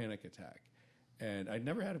massive panic attack. And I'd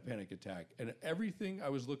never had a panic attack. And everything I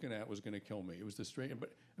was looking at was going to kill me. It was the strange,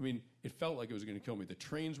 but it felt like it was going to kill me. The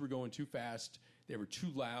trains were going too fast. They were too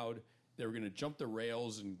loud. They were going to jump the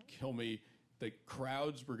rails and kill me. The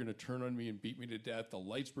crowds were going to turn on me and beat me to death. The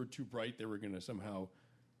lights were too bright. They were going to somehow,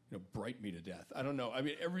 bright me to death. I don't know.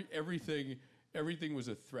 Everything was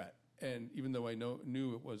a threat. And even though I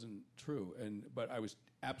knew it wasn't true, but I was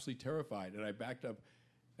absolutely terrified. And I backed up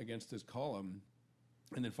against this column,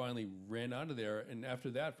 and then finally ran out of there. And after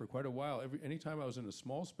that, for quite a while, anytime I was in a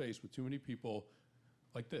small space with too many people,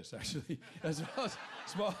 like this, actually, as well as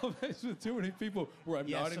small space with too many people where I'm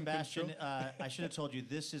not in control. Sebastian, I should have told you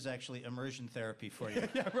this is actually immersion therapy for you.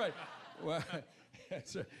 Yeah, right. Well,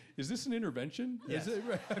 is this an intervention? Yes. Is it,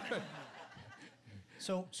 right?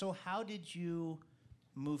 So how did you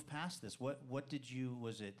move past this? Was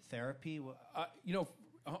it therapy?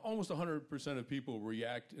 Almost 100% of people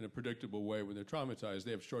react in a predictable way when they're traumatized.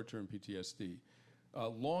 They have short-term PTSD.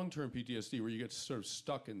 Long-term PTSD, where you get sort of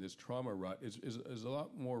stuck in this trauma rut, is a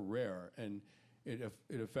lot more rare, and it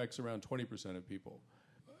affects around 20% of people.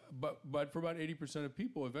 But for about 80% of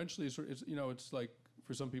people, eventually, it's like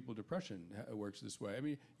for some people, depression works this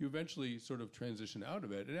way. You eventually sort of transition out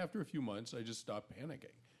of it, and after a few months, I just stopped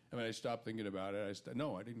panicking, I mean, I stopped thinking about it.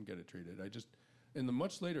 No, I didn't get it treated. And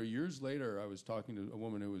much later, years later, I was talking to a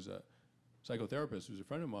woman who was a psychotherapist, who was a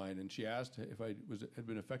friend of mine, and she asked if I had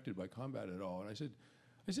been affected by combat at all. And I said,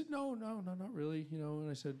 no, not really, And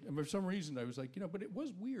I said, and for some reason, I was like, but it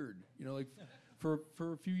was weird, like for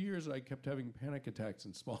a few years, I kept having panic attacks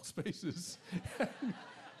in small spaces.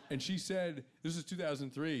 And she said, this is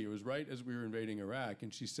 2003, it was right as we were invading Iraq,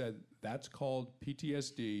 and she said, that's called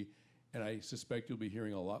PTSD, and I suspect you'll be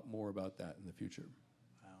hearing a lot more about that in the future.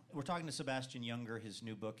 Wow. We're talking to Sebastian Junger. His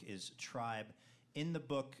new book is Tribe. In the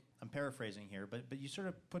book, I'm paraphrasing here, but you sort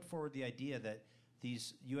of put forward the idea that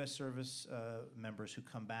these U.S. service members who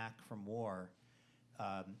come back from war,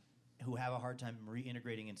 who have a hard time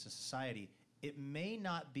reintegrating into society, it may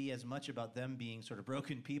not be as much about them being sort of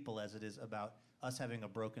broken people as it is about us having a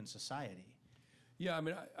broken society. Yeah, I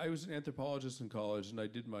mean, I was an anthropologist in college, and I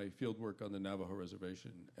did my field work on the Navajo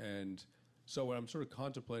reservation. And so when I'm sort of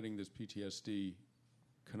contemplating this PTSD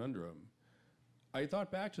conundrum, I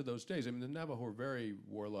thought back to those days. I mean, the Navajo were very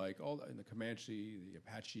warlike, and the Comanche, the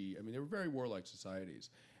Apache. I mean, they were very warlike societies.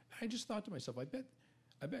 I just thought to myself, I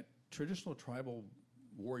bet traditional tribal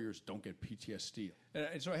warriors don't get PTSD.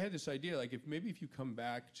 And so I had this idea, like, if you come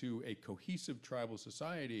back to a cohesive tribal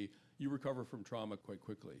society, you recover from trauma quite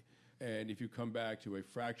quickly. And if you come back to a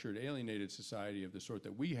fractured, alienated society of the sort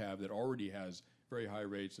that we have, that already has very high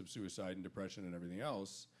rates of suicide and depression and everything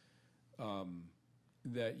else,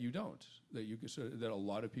 that you don't. That a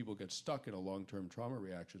lot of people get stuck in a long-term trauma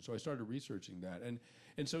reaction. So I started researching that,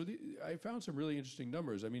 and so I found some really interesting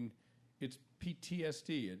numbers. I mean, it's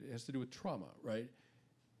PTSD. It has to do with trauma, right?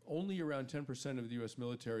 Only around 10% of the U.S.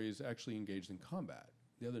 military is actually engaged in combat.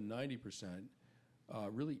 The other 90%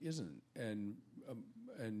 really isn't, and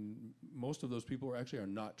most of those people are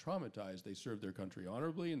not traumatized. They serve their country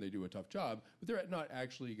honorably and they do a tough job, but they're not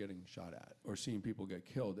actually getting shot at or seeing people get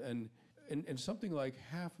killed. And something like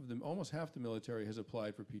almost half the military has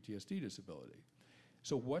applied for PTSD disability.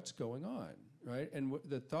 So what's going on, right? And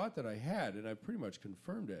the thought that I had, and I pretty much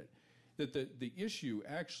confirmed it, that the issue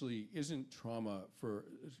actually isn't trauma. For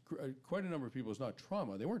quite a number of people, it's not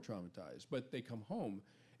trauma. They weren't traumatized, but they come home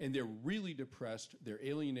and they're really depressed, they're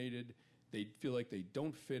alienated, they feel like they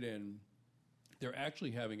don't fit in, they're actually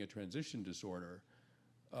having a transition disorder,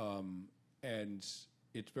 and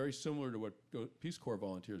it's very similar to what Peace Corps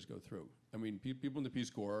volunteers go through. I mean, people in the Peace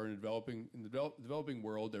Corps are in the developing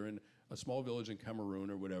world, they're in a small village in Cameroon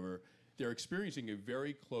or whatever, they're experiencing a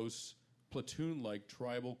very close platoon-like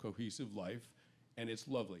tribal cohesive life, and it's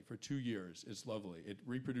lovely. For 2 years, it's lovely. It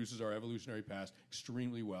reproduces our evolutionary past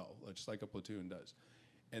extremely well, just like a platoon does.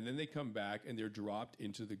 And then they come back and they're dropped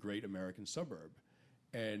into the great American suburb.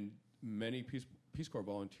 And many Peace Corps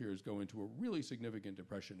volunteers go into a really significant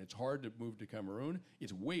depression. It's hard to move to Cameroon.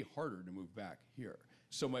 It's way harder to move back here.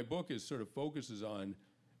 So my book focuses on,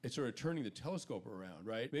 it's sort of turning the telescope around,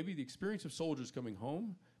 right? Maybe the experience of soldiers coming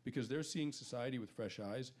home, because they're seeing society with fresh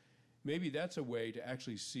eyes, maybe that's a way to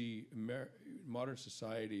actually see modern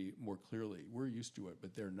society more clearly. We're used to it,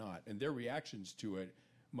 but they're not. And their reactions to it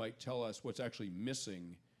might tell us what's actually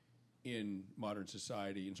missing in modern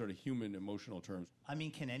society in sort of human emotional terms. I mean,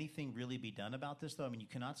 can anything really be done about this, though? I mean, you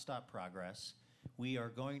cannot stop progress. We are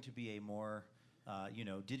going to be a more,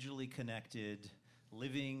 digitally connected,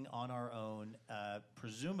 living on our own,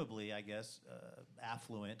 presumably, I guess,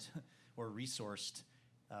 affluent or resourced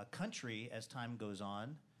country as time goes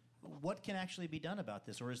on. What can actually be done about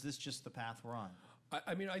this, or is this just the path we're on?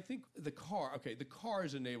 I mean, I think the car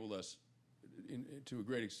has enabled us to a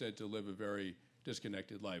great extent to live a very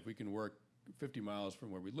disconnected life. We can work 50 miles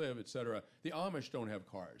from where we live, et cetera. The Amish don't have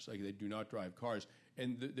cars. Like, they do not drive cars,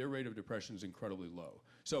 and their rate of depression is incredibly low.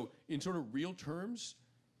 So in sort of real terms,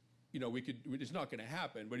 it's not going to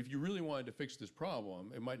happen, but if you really wanted to fix this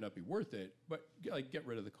problem, it might not be worth it, but get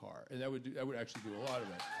rid of the car, and that would actually do a lot of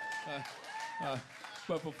it.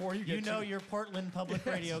 But before you get your Portland Public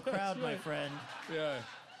Radio crowd, right, my friend.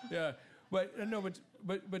 Yeah.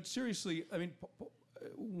 But seriously, I mean,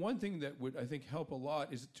 one thing that would, I think, help a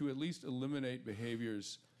lot is to at least eliminate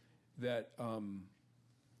behaviors that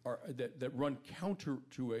that run counter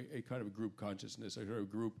to a kind of a group consciousness, a sort of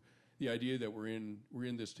group, the idea that we're in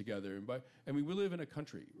this together. And we live in a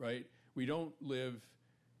country, right? We don't live.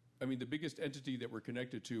 I mean, the biggest entity that we're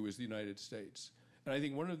connected to is the United States. And I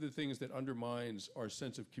think one of the things that undermines our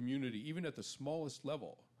sense of community, even at the smallest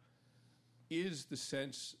level, is the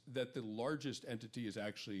sense that the largest entity is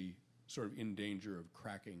actually sort of in danger of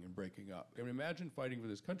cracking and breaking up. I mean, imagine fighting for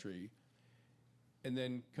this country and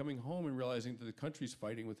then coming home and realizing that the country's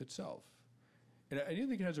fighting with itself. And I do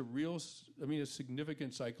think it has a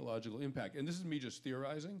significant psychological impact. And this is me just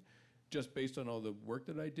theorizing, just based on all the work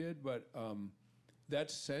that I did. But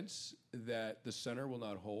that sense that the center will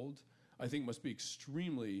not hold, I think must be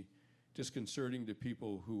extremely disconcerting to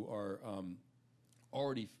people who are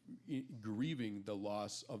already grieving the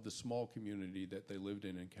loss of the small community that they lived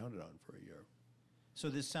in and counted on for a year. So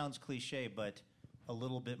this sounds cliche, but a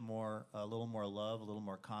little more love, a little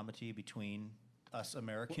more comity between us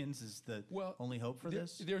Americans is the only hope for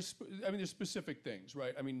this? There's specific things,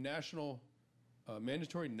 right? I mean,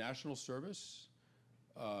 mandatory national service.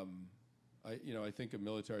 I think a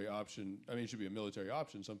military option. I mean, it should be a military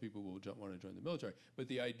option. Some people will want to join the military, but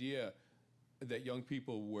the idea that young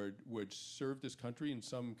people would serve this country in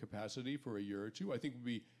some capacity for a year or two, I think would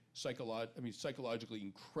be psychologically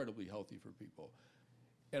incredibly healthy for people.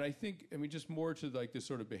 And I think, just more to like this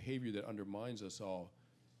sort of behavior that undermines us all.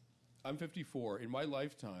 I'm 54. In my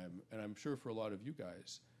lifetime, and I'm sure for a lot of you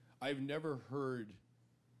guys, I've never heard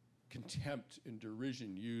contempt and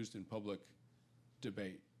derision used in public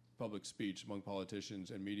debate, public speech among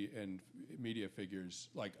politicians and media figures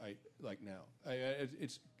like now.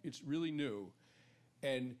 It's really new,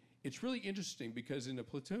 and it's really interesting because in a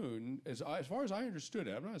platoon, as far as I understood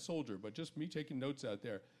it, I'm not a soldier, but just me taking notes out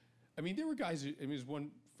there. There were guys. There's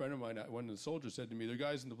one friend of mine, one of the soldiers, said to me, "There are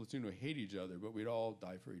guys in the platoon who hate each other, but we'd all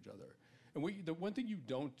die for each other." And the one thing you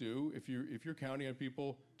don't do if you're counting on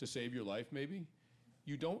people to save your life, maybe,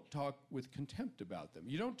 you don't talk with contempt about them.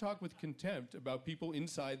 You don't talk with contempt about people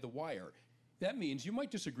inside the wire. That means you might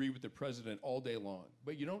disagree with the president all day long,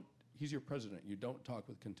 but you don't. He's your president. You don't talk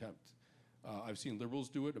with contempt. I've seen liberals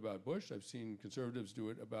do it about Bush. I've seen conservatives do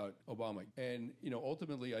it about Obama. And,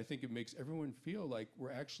 ultimately, I think it makes everyone feel like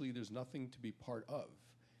there's nothing to be part of.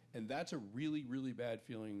 And that's a really, really bad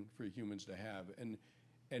feeling for humans to have. And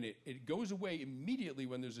it goes away immediately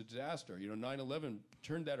when there's a disaster. 9/11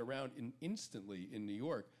 turned that around instantly in New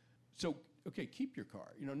York. So, okay, keep your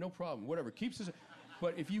car. No problem, whatever.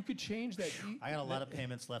 But if you could change that... I got a lot of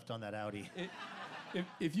payments left on that Audi.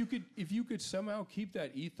 If you could somehow keep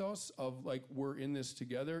that ethos of like we're in this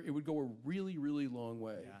together, it would go a really, really long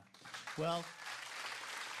way. Yeah. Well,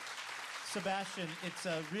 Sebastian, it's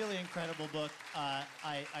a really incredible book.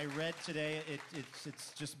 I read today.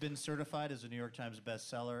 It's just been certified as a New York Times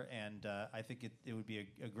bestseller, and I think it would be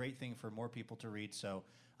a great thing for more people to read. So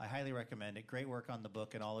I highly recommend it. Great work on the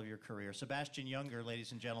book and all of your career, Sebastian Junger,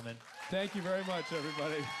 ladies and gentlemen. Thank you very much,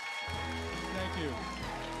 everybody. Thank you.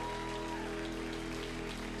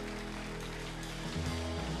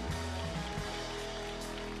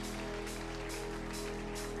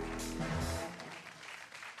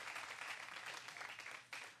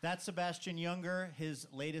 That's Sebastian Junger. His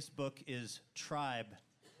latest book is Tribe.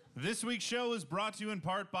 This week's show is brought to you in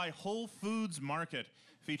part by Whole Foods Market,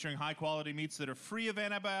 featuring high-quality meats that are free of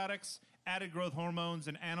antibiotics, added growth hormones,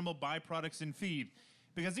 and animal byproducts in feed.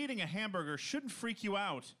 Because eating a hamburger shouldn't freak you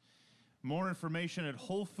out. More information at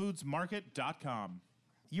WholeFoodsMarket.com.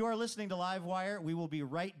 You are listening to Livewire. We will be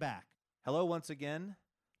right back. Hello once again,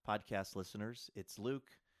 podcast listeners. It's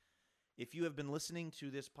Luke. If you have been listening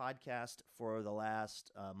to this podcast for the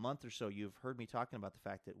last month or so, you've heard me talking about the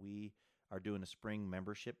fact that we are doing a spring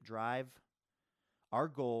membership drive. Our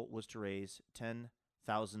goal was to raise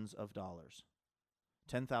 $10,000.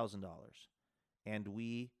 And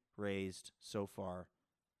we raised so far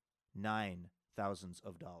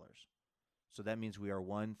 $9,000. So that means we are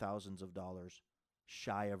 $1,000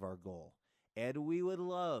 shy of our goal. And we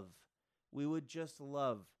would just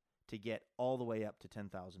love to get all the way up to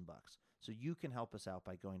 $10,000. So you can help us out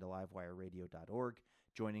by going to livewireradio.org,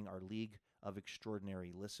 joining our League of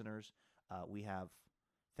Extraordinary Listeners. We have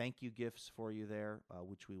thank you gifts for you there,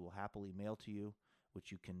 which we will happily mail to you,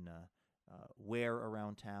 which you can wear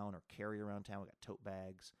around town or carry around town. We got tote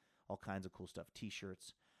bags, all kinds of cool stuff,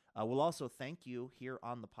 T-shirts. We'll also thank you here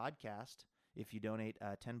on the podcast if you donate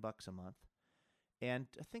 $10 a month. And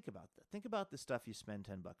think about that. Think about the stuff you spend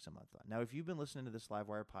 $10 a month on. Now, if you've been listening to this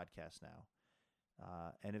Livewire podcast now,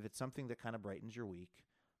 and if it's something that kind of brightens your week,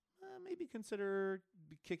 maybe consider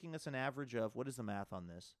kicking us an average of, what is the math on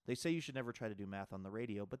this? They say you should never try to do math on the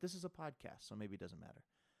radio, but this is a podcast, so maybe it doesn't matter.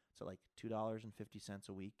 So like $2.50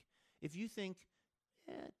 a week. If you think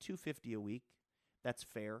 $2.50 a week, that's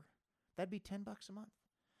fair, that'd be $10 a month.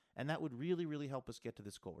 And that would really, really help us get to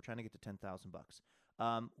this goal. We're trying to get to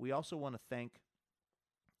 $10,000. We also want to thank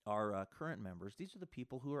our current members. These are the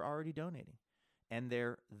people who are already donating. And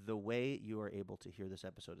the way you are able to hear this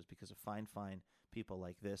episode is because of fine people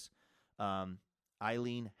like this.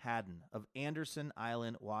 Eileen Haddon of Anderson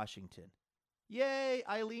Island, Washington. Yay,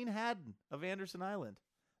 Eileen Haddon of Anderson Island.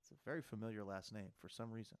 It's a very familiar last name for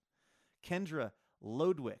some reason. Kendra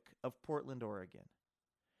Lodwick of Portland, Oregon.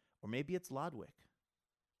 Or maybe it's Lodwick.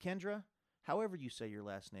 Kendra, however you say your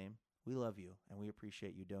last name, we love you, and we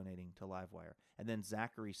appreciate you donating to Livewire. And then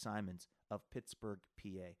Zachary Simons of Pittsburgh,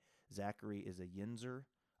 PA. Zachary is a Yinzer,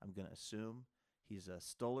 I'm going to assume. He's a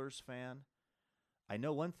Stollers fan. I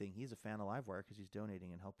know one thing. He's a fan of Livewire because he's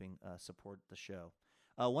donating and helping support the show.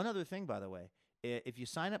 One other thing, by the way. If you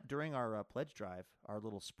sign up during our pledge drive, our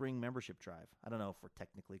little spring membership drive, I don't know if we're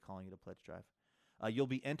technically calling it a pledge drive, you'll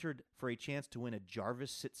be entered for a chance to win a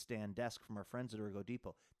Jarvis sit-stand desk from our friends at Ergo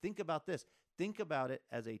Depot. Think about this. Think about it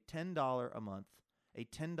as a $10 a month, a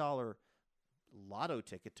 $10 lotto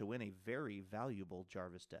ticket to win a very valuable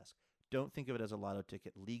Jarvis desk. Don't think of it as a lotto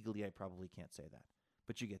ticket. Legally, I probably can't say that,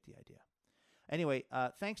 but you get the idea. Anyway,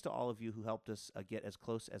 thanks to all of you who helped us get as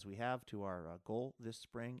close as we have to our goal this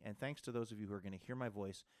spring, and thanks to those of you who are going to hear my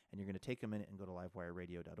voice, and you're going to take a minute and go to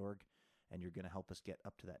livewireradio.org, and you're going to help us get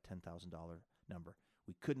up to that $10,000 number.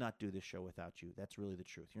 We could not do this show without you. That's really the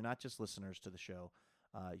truth. You're not just listeners to the show.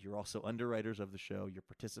 You're also underwriters of the show. You're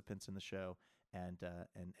participants in the show, and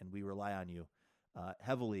we rely on you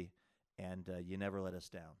heavily, and you never let us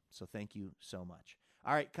down. So thank you so much.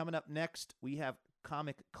 All right, coming up next, we have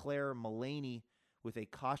comic Claire Mullaney with a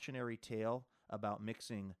cautionary tale about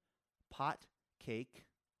mixing pot cake,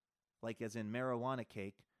 like as in marijuana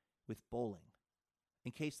cake, with bowling.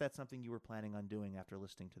 In case that's something you were planning on doing after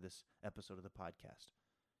listening to this episode of the podcast,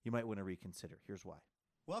 you might want to reconsider. Here's why.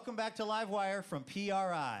 Welcome back to Livewire from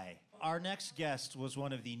PRI. Our next guest was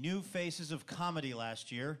one of the new faces of comedy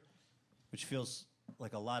last year, which feels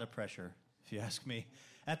like a lot of pressure, if you ask me.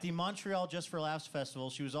 At the Montreal Just for Laughs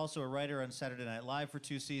Festival, she was also a writer on Saturday Night Live for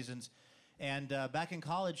 2 seasons. And back in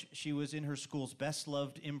college, she was in her school's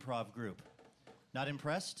best-loved improv group. Not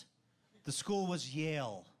impressed? The school was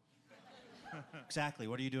Yale. Exactly.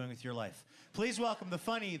 What are you doing with your life? Please welcome the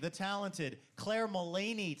funny, the talented Claire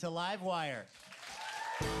Mullaney to Livewire.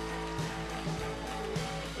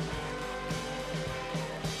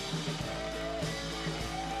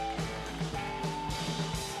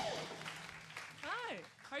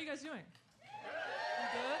 How are you guys doing?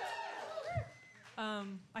 Good?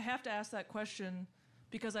 I have to ask that question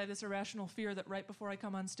because I have this irrational fear that right before I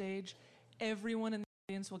come on stage, everyone in the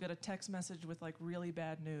audience will get a text message with like really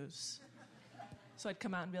bad news. So I'd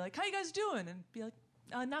come out and be like, how you guys doing? And be like,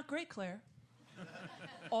 not great, Claire.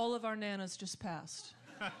 All of our nanas just passed.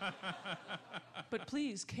 But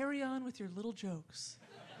please, carry on with your little jokes.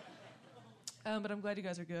 But I'm glad you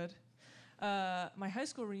guys are good. My high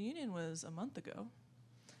school reunion was a month ago.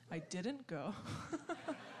 I didn't go.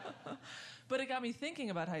 But it got me thinking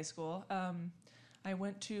about high school. I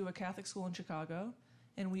went to a Catholic school in Chicago,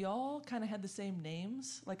 and we all kind of had the same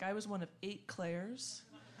names. Like, I was one of 8 Claires,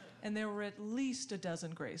 and there were at least a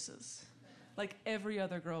dozen Graces. Like, every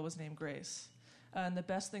other girl was named Grace. And the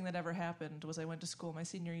best thing that ever happened was I went to school my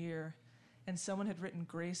senior year, and someone had written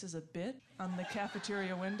Grace as a bit on the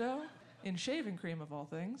cafeteria window in shaving cream, of all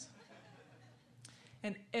things.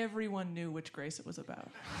 And everyone knew which Grace it was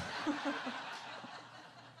about.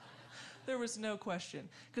 There was no question,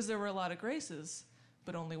 because there were a lot of Graces,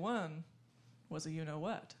 but only one was a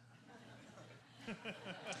you-know-what.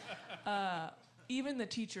 Even the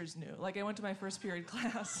teachers knew. Like, I went to my first period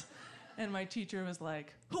class, and my teacher was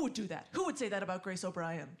like, who would do that? Who would say that about Grace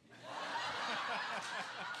O'Brien?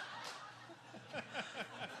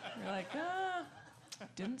 You're like,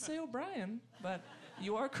 didn't say O'Brien, but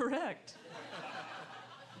you are correct.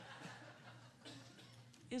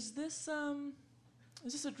 Is this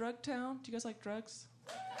a drug town? Do you guys like drugs?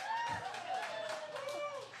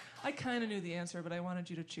 I kind of knew the answer, but I wanted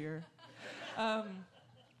you to cheer.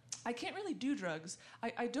 I can't really do drugs.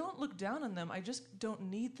 I don't look down on them. I just don't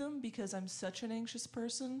need them because I'm such an anxious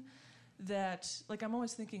person that, like, I'm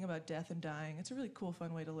always thinking about death and dying. It's a really cool,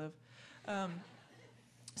 fun way to live.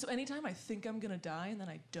 So anytime I think I'm gonna die and then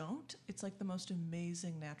I don't, it's like the most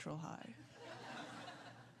amazing natural high.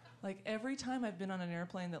 Like, every time I've been on an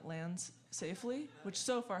airplane that lands safely, which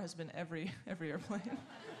so far has been every airplane,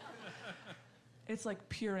 it's like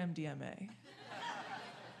pure MDMA.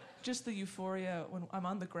 Just the euphoria when I'm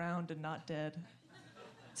on the ground and not dead.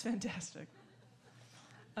 It's fantastic.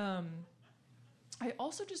 I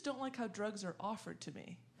also just don't like how drugs are offered to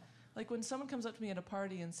me. Like, when someone comes up to me at a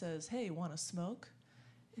party and says, hey, wanna smoke?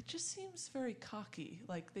 It just seems very cocky.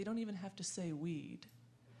 Like, they don't even have to say weed.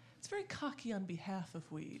 It's very cocky on behalf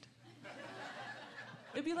of weed.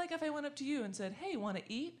 It'd be like if I went up to you and said, hey, want to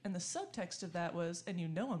eat? And the subtext of that was, and you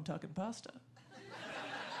know I'm talking pasta.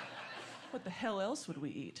 What the hell else would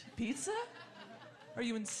we eat? Pizza? Are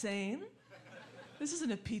you insane? This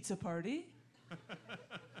isn't a pizza party.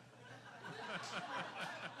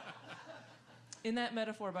 In that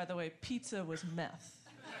metaphor, by the way, pizza was meth.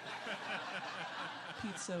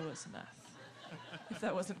 Pizza was meth, if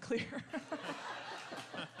that wasn't clear.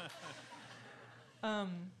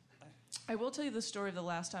 I will tell you the story of the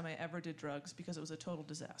last time I ever did drugs because it was a total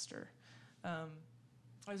disaster. I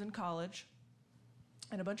was in college,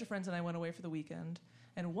 and a bunch of friends and I went away for the weekend,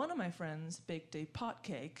 and one of my friends baked a pot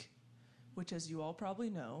cake, which, as you all probably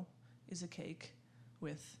know, is a cake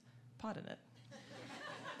with pot in it.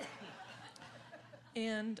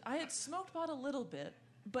 And I had smoked pot a little bit,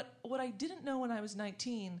 but what I didn't know when I was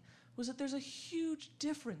 19 was that there's a huge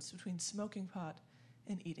difference between smoking pot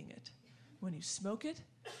and eating it. When you smoke it,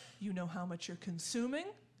 you know how much you're consuming,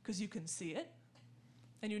 because you can see it,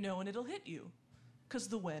 and you know when it'll hit you, because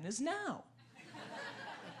the when is now.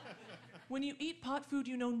 When you eat pot food,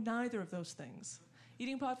 you know neither of those things.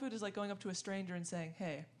 Eating pot food is like going up to a stranger and saying,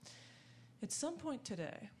 hey, at some point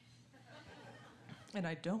today, and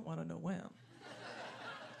I don't want to know when,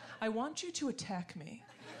 I want you to attack me.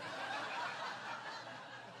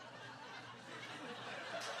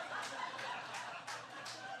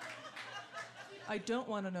 I don't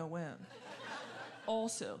want to know when.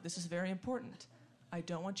 Also, this is very important. I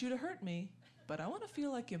don't want you to hurt me, but I want to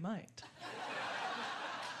feel like you might.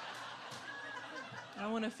 I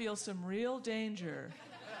want to feel some real danger,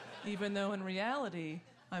 even though in reality,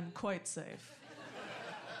 I'm quite safe.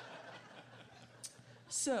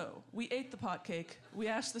 So, we ate the pot cake. We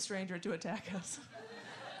asked the stranger to attack us.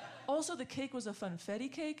 Also, the cake was a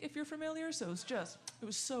funfetti cake, if you're familiar, so it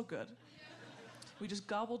was so good. We just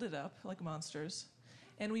gobbled it up like monsters,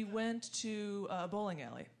 and we went to a bowling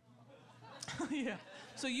alley. Yeah,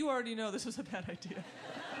 so you already know this was a bad idea.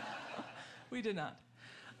 We did not.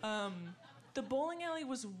 The bowling alley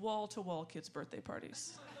was wall-to-wall kids' birthday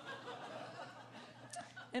parties.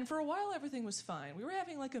 And for a while, everything was fine. We were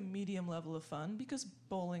having like a medium level of fun, because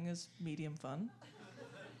bowling is medium fun.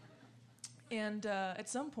 And at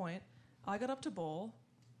some point, I got up to bowl,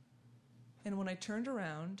 and when I turned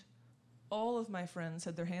around, all of my friends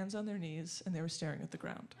had their hands on their knees, and they were staring at the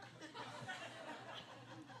ground.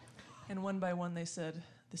 And one by one, they said,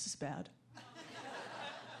 this is bad.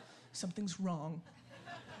 Something's wrong.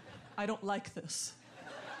 I don't like this.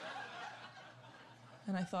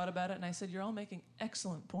 And I thought about it, and I said, you're all making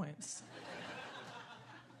excellent points.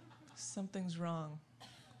 Something's wrong.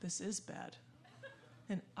 This is bad.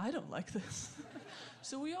 And I don't like this.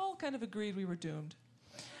 So we all kind of agreed we were doomed.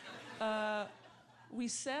 We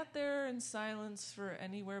sat there in silence for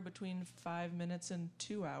anywhere between 5 minutes and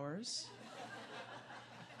 2 hours.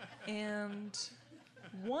 And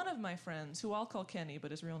one of my friends, who I'll call Kenny,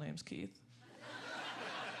 but his real name's Keith,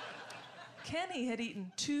 Kenny had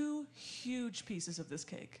eaten 2 huge pieces of this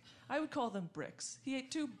cake. I would call them bricks. He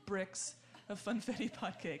ate 2 bricks of funfetti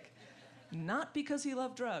pot cake. Not because he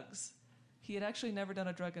loved drugs. He had actually never done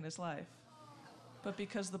a drug in his life. But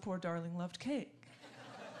because the poor darling loved cake.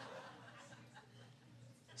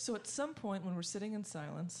 So at some point when we're sitting in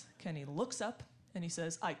silence, Kenny looks up and he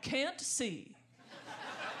says, I can't see.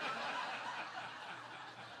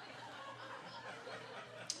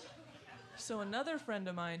 So another friend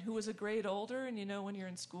of mine who was a grade older, and you know when you're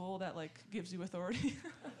in school that like gives you authority,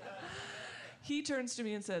 he turns to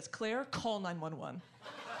me and says, Claire, call 911.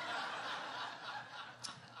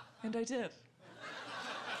 And I did.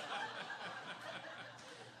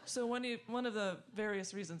 So one of the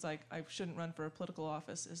various reasons I shouldn't run for a political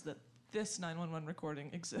office is that this 911 recording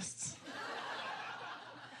exists.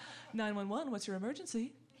 911, what's your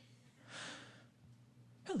emergency?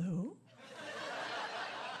 Hello?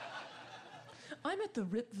 I'm at the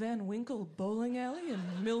Rip Van Winkle bowling alley in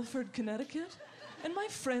Milford, Connecticut, and my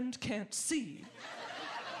friend can't see.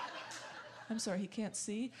 I'm sorry, he can't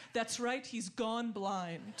see? That's right, he's gone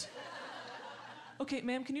blind. Okay,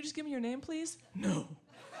 ma'am, can you just give me your name, please? No.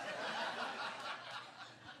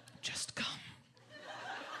 Just come.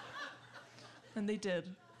 And they did.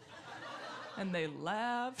 And they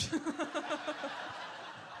laughed.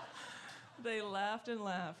 They laughed and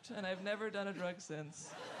laughed, and I've never done a drug since.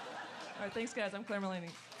 All right, thanks, guys. I'm Claire Mullaney.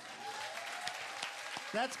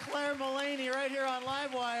 That's Claire Mullaney right here on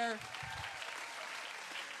Livewire.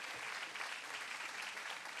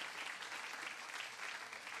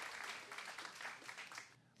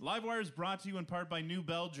 Livewire is brought to you in part by New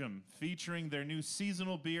Belgium, featuring their new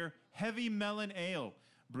seasonal beer, Heavy Melon Ale,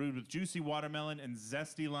 brewed with juicy watermelon and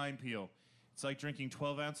zesty lime peel. It's like drinking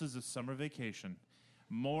 12 ounces of summer vacation.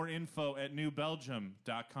 More info at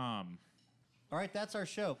newbelgium.com. All right, that's our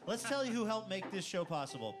show. Let's tell you who helped make this show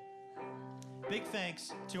possible. Big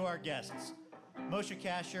thanks to our guests, Moshe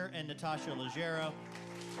Kasher and Natasha Leggero,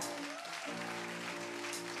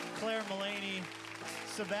 Claire Mullaney,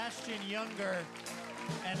 Sebastian Junger,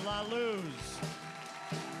 and La Luz.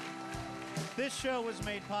 This show was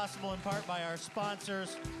made possible in part by our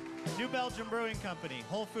sponsors, New Belgium Brewing Company,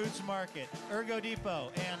 Whole Foods Market, Ergo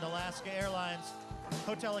Depot, and Alaska Airlines.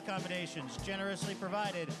 Hotel accommodations generously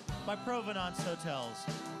provided by Provenance Hotels.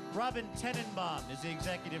 Robin Tenenbaum is the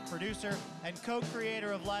executive producer and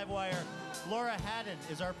co-creator of Livewire. Laura Haddon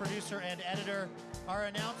is our producer and editor. Our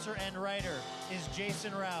announcer and writer is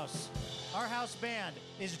Jason Rouse. Our house band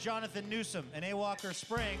is Jonathan Newsom and A. Walker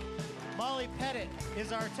Spring. Molly Pettit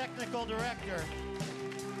is our technical director.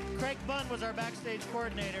 Craig Bunn was our backstage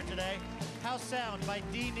coordinator today. House sound by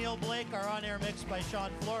D. Neil Blake. Our on-air mix by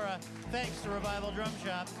Sean Flora. Thanks to Revival Drum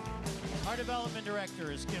Shop. Our development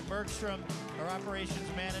director is Kim Bergstrom. Our operations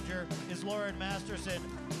manager is Lauren Masterson.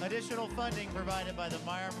 Additional funding provided by the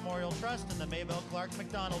Meyer Memorial Trust and the Maybelle Clark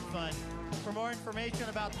McDonald Fund. For more information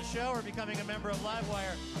about the show or becoming a member of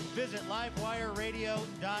Livewire, visit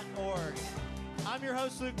livewireradio.org. I'm your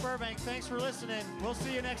host, Luke Burbank. Thanks for listening. We'll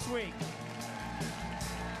see you next week.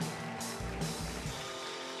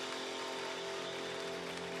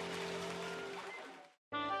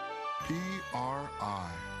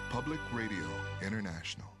 PRI, Public Radio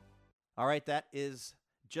International. All right, that is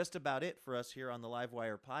just about it for us here on the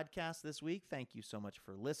Livewire podcast this week. Thank you so much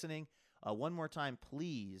for listening. One more time,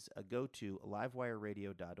 please go to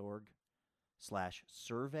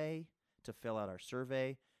livewireradio.org/survey to fill out our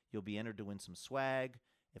survey. You'll be entered to win some swag.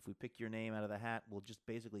 If we pick your name out of the hat, we'll just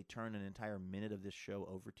basically turn an entire minute of this show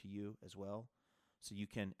over to you as well. So you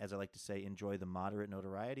can, as I like to say, enjoy the moderate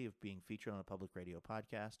notoriety of being featured on a public radio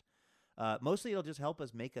podcast. Mostly it'll just help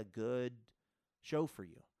us make a good show for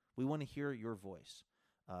you. We want to hear your voice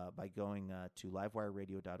by going to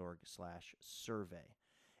livewireradio.org/survey.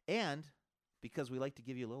 And because we like to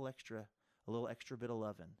give you a little extra bit of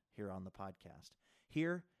loving here on the podcast,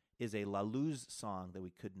 here is a La Luz song that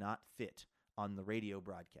we could not fit on the radio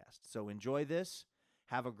broadcast. So enjoy this.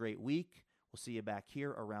 Have a great week. We'll see you back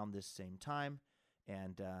here around this same time.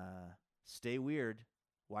 And stay weird,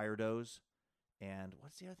 Wiredos. And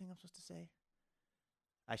what's the other thing I'm supposed to say?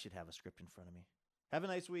 I should have a script in front of me. Have a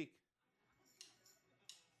nice week.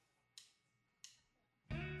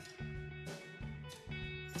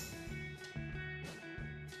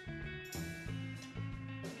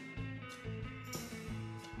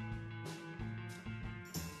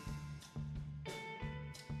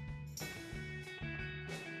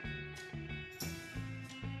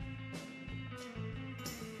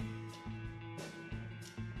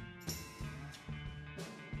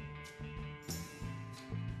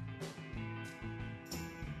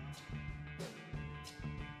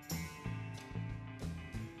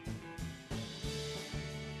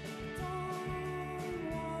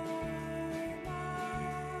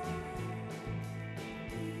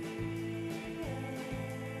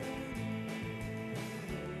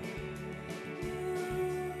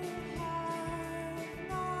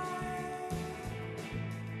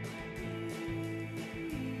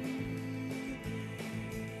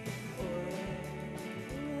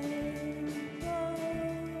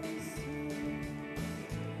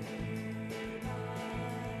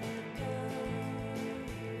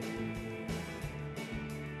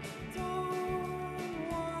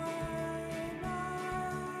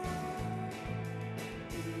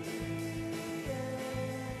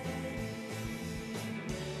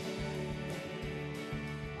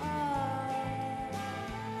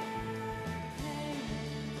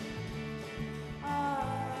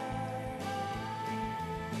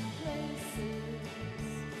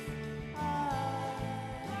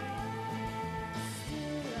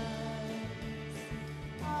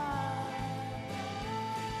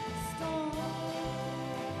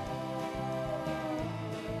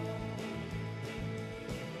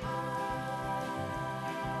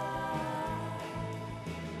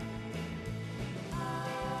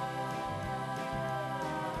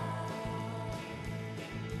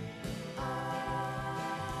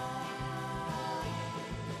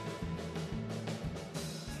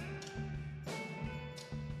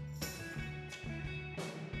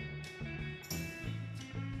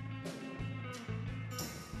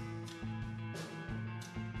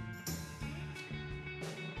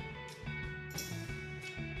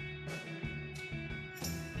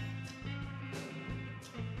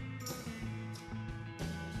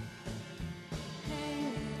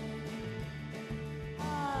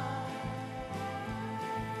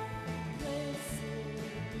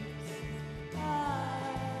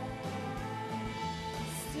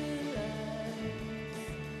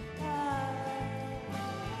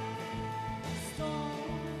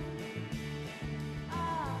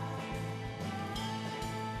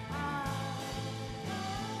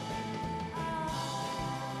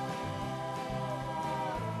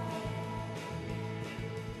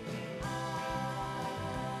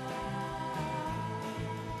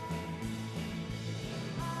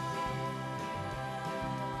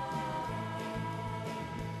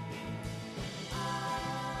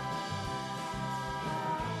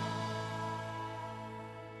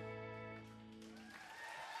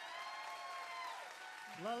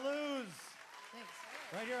 La Luz. Thanks.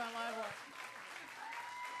 Right here on Livewire.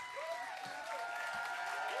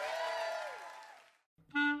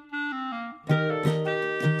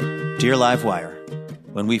 Dear Livewire,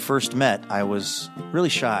 when we first met, I was really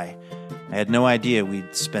shy. I had no idea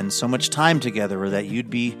we'd spend so much time together, or that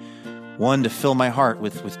you'd be one to fill my heart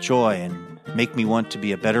with joy and make me want to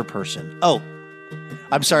be a better person. Oh,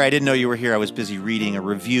 I'm sorry, I didn't know you were here. I was busy reading a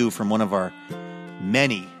review from one of our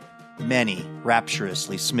many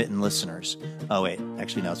rapturously smitten listeners. Oh, wait.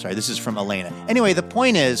 Actually, no, sorry. This is from Elena. Anyway, the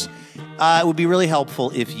point is, it would be really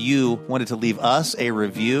helpful if you wanted to leave us a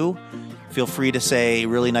review. Feel free to say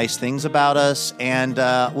really nice things about us, and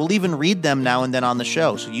we'll even read them now and then on the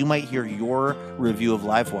show. So you might hear your review of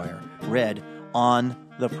Livewire read on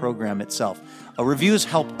the program itself. Reviews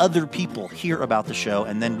help other people hear about the show,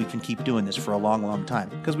 and then we can keep doing this for a long, long time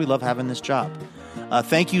because we love having this job.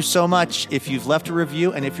 Thank you so much if you've left a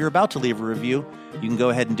review, and if you're about to leave a review, you can go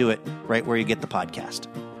ahead and do it right where you get the podcast.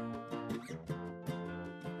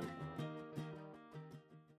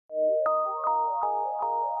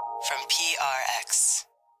 From PRX.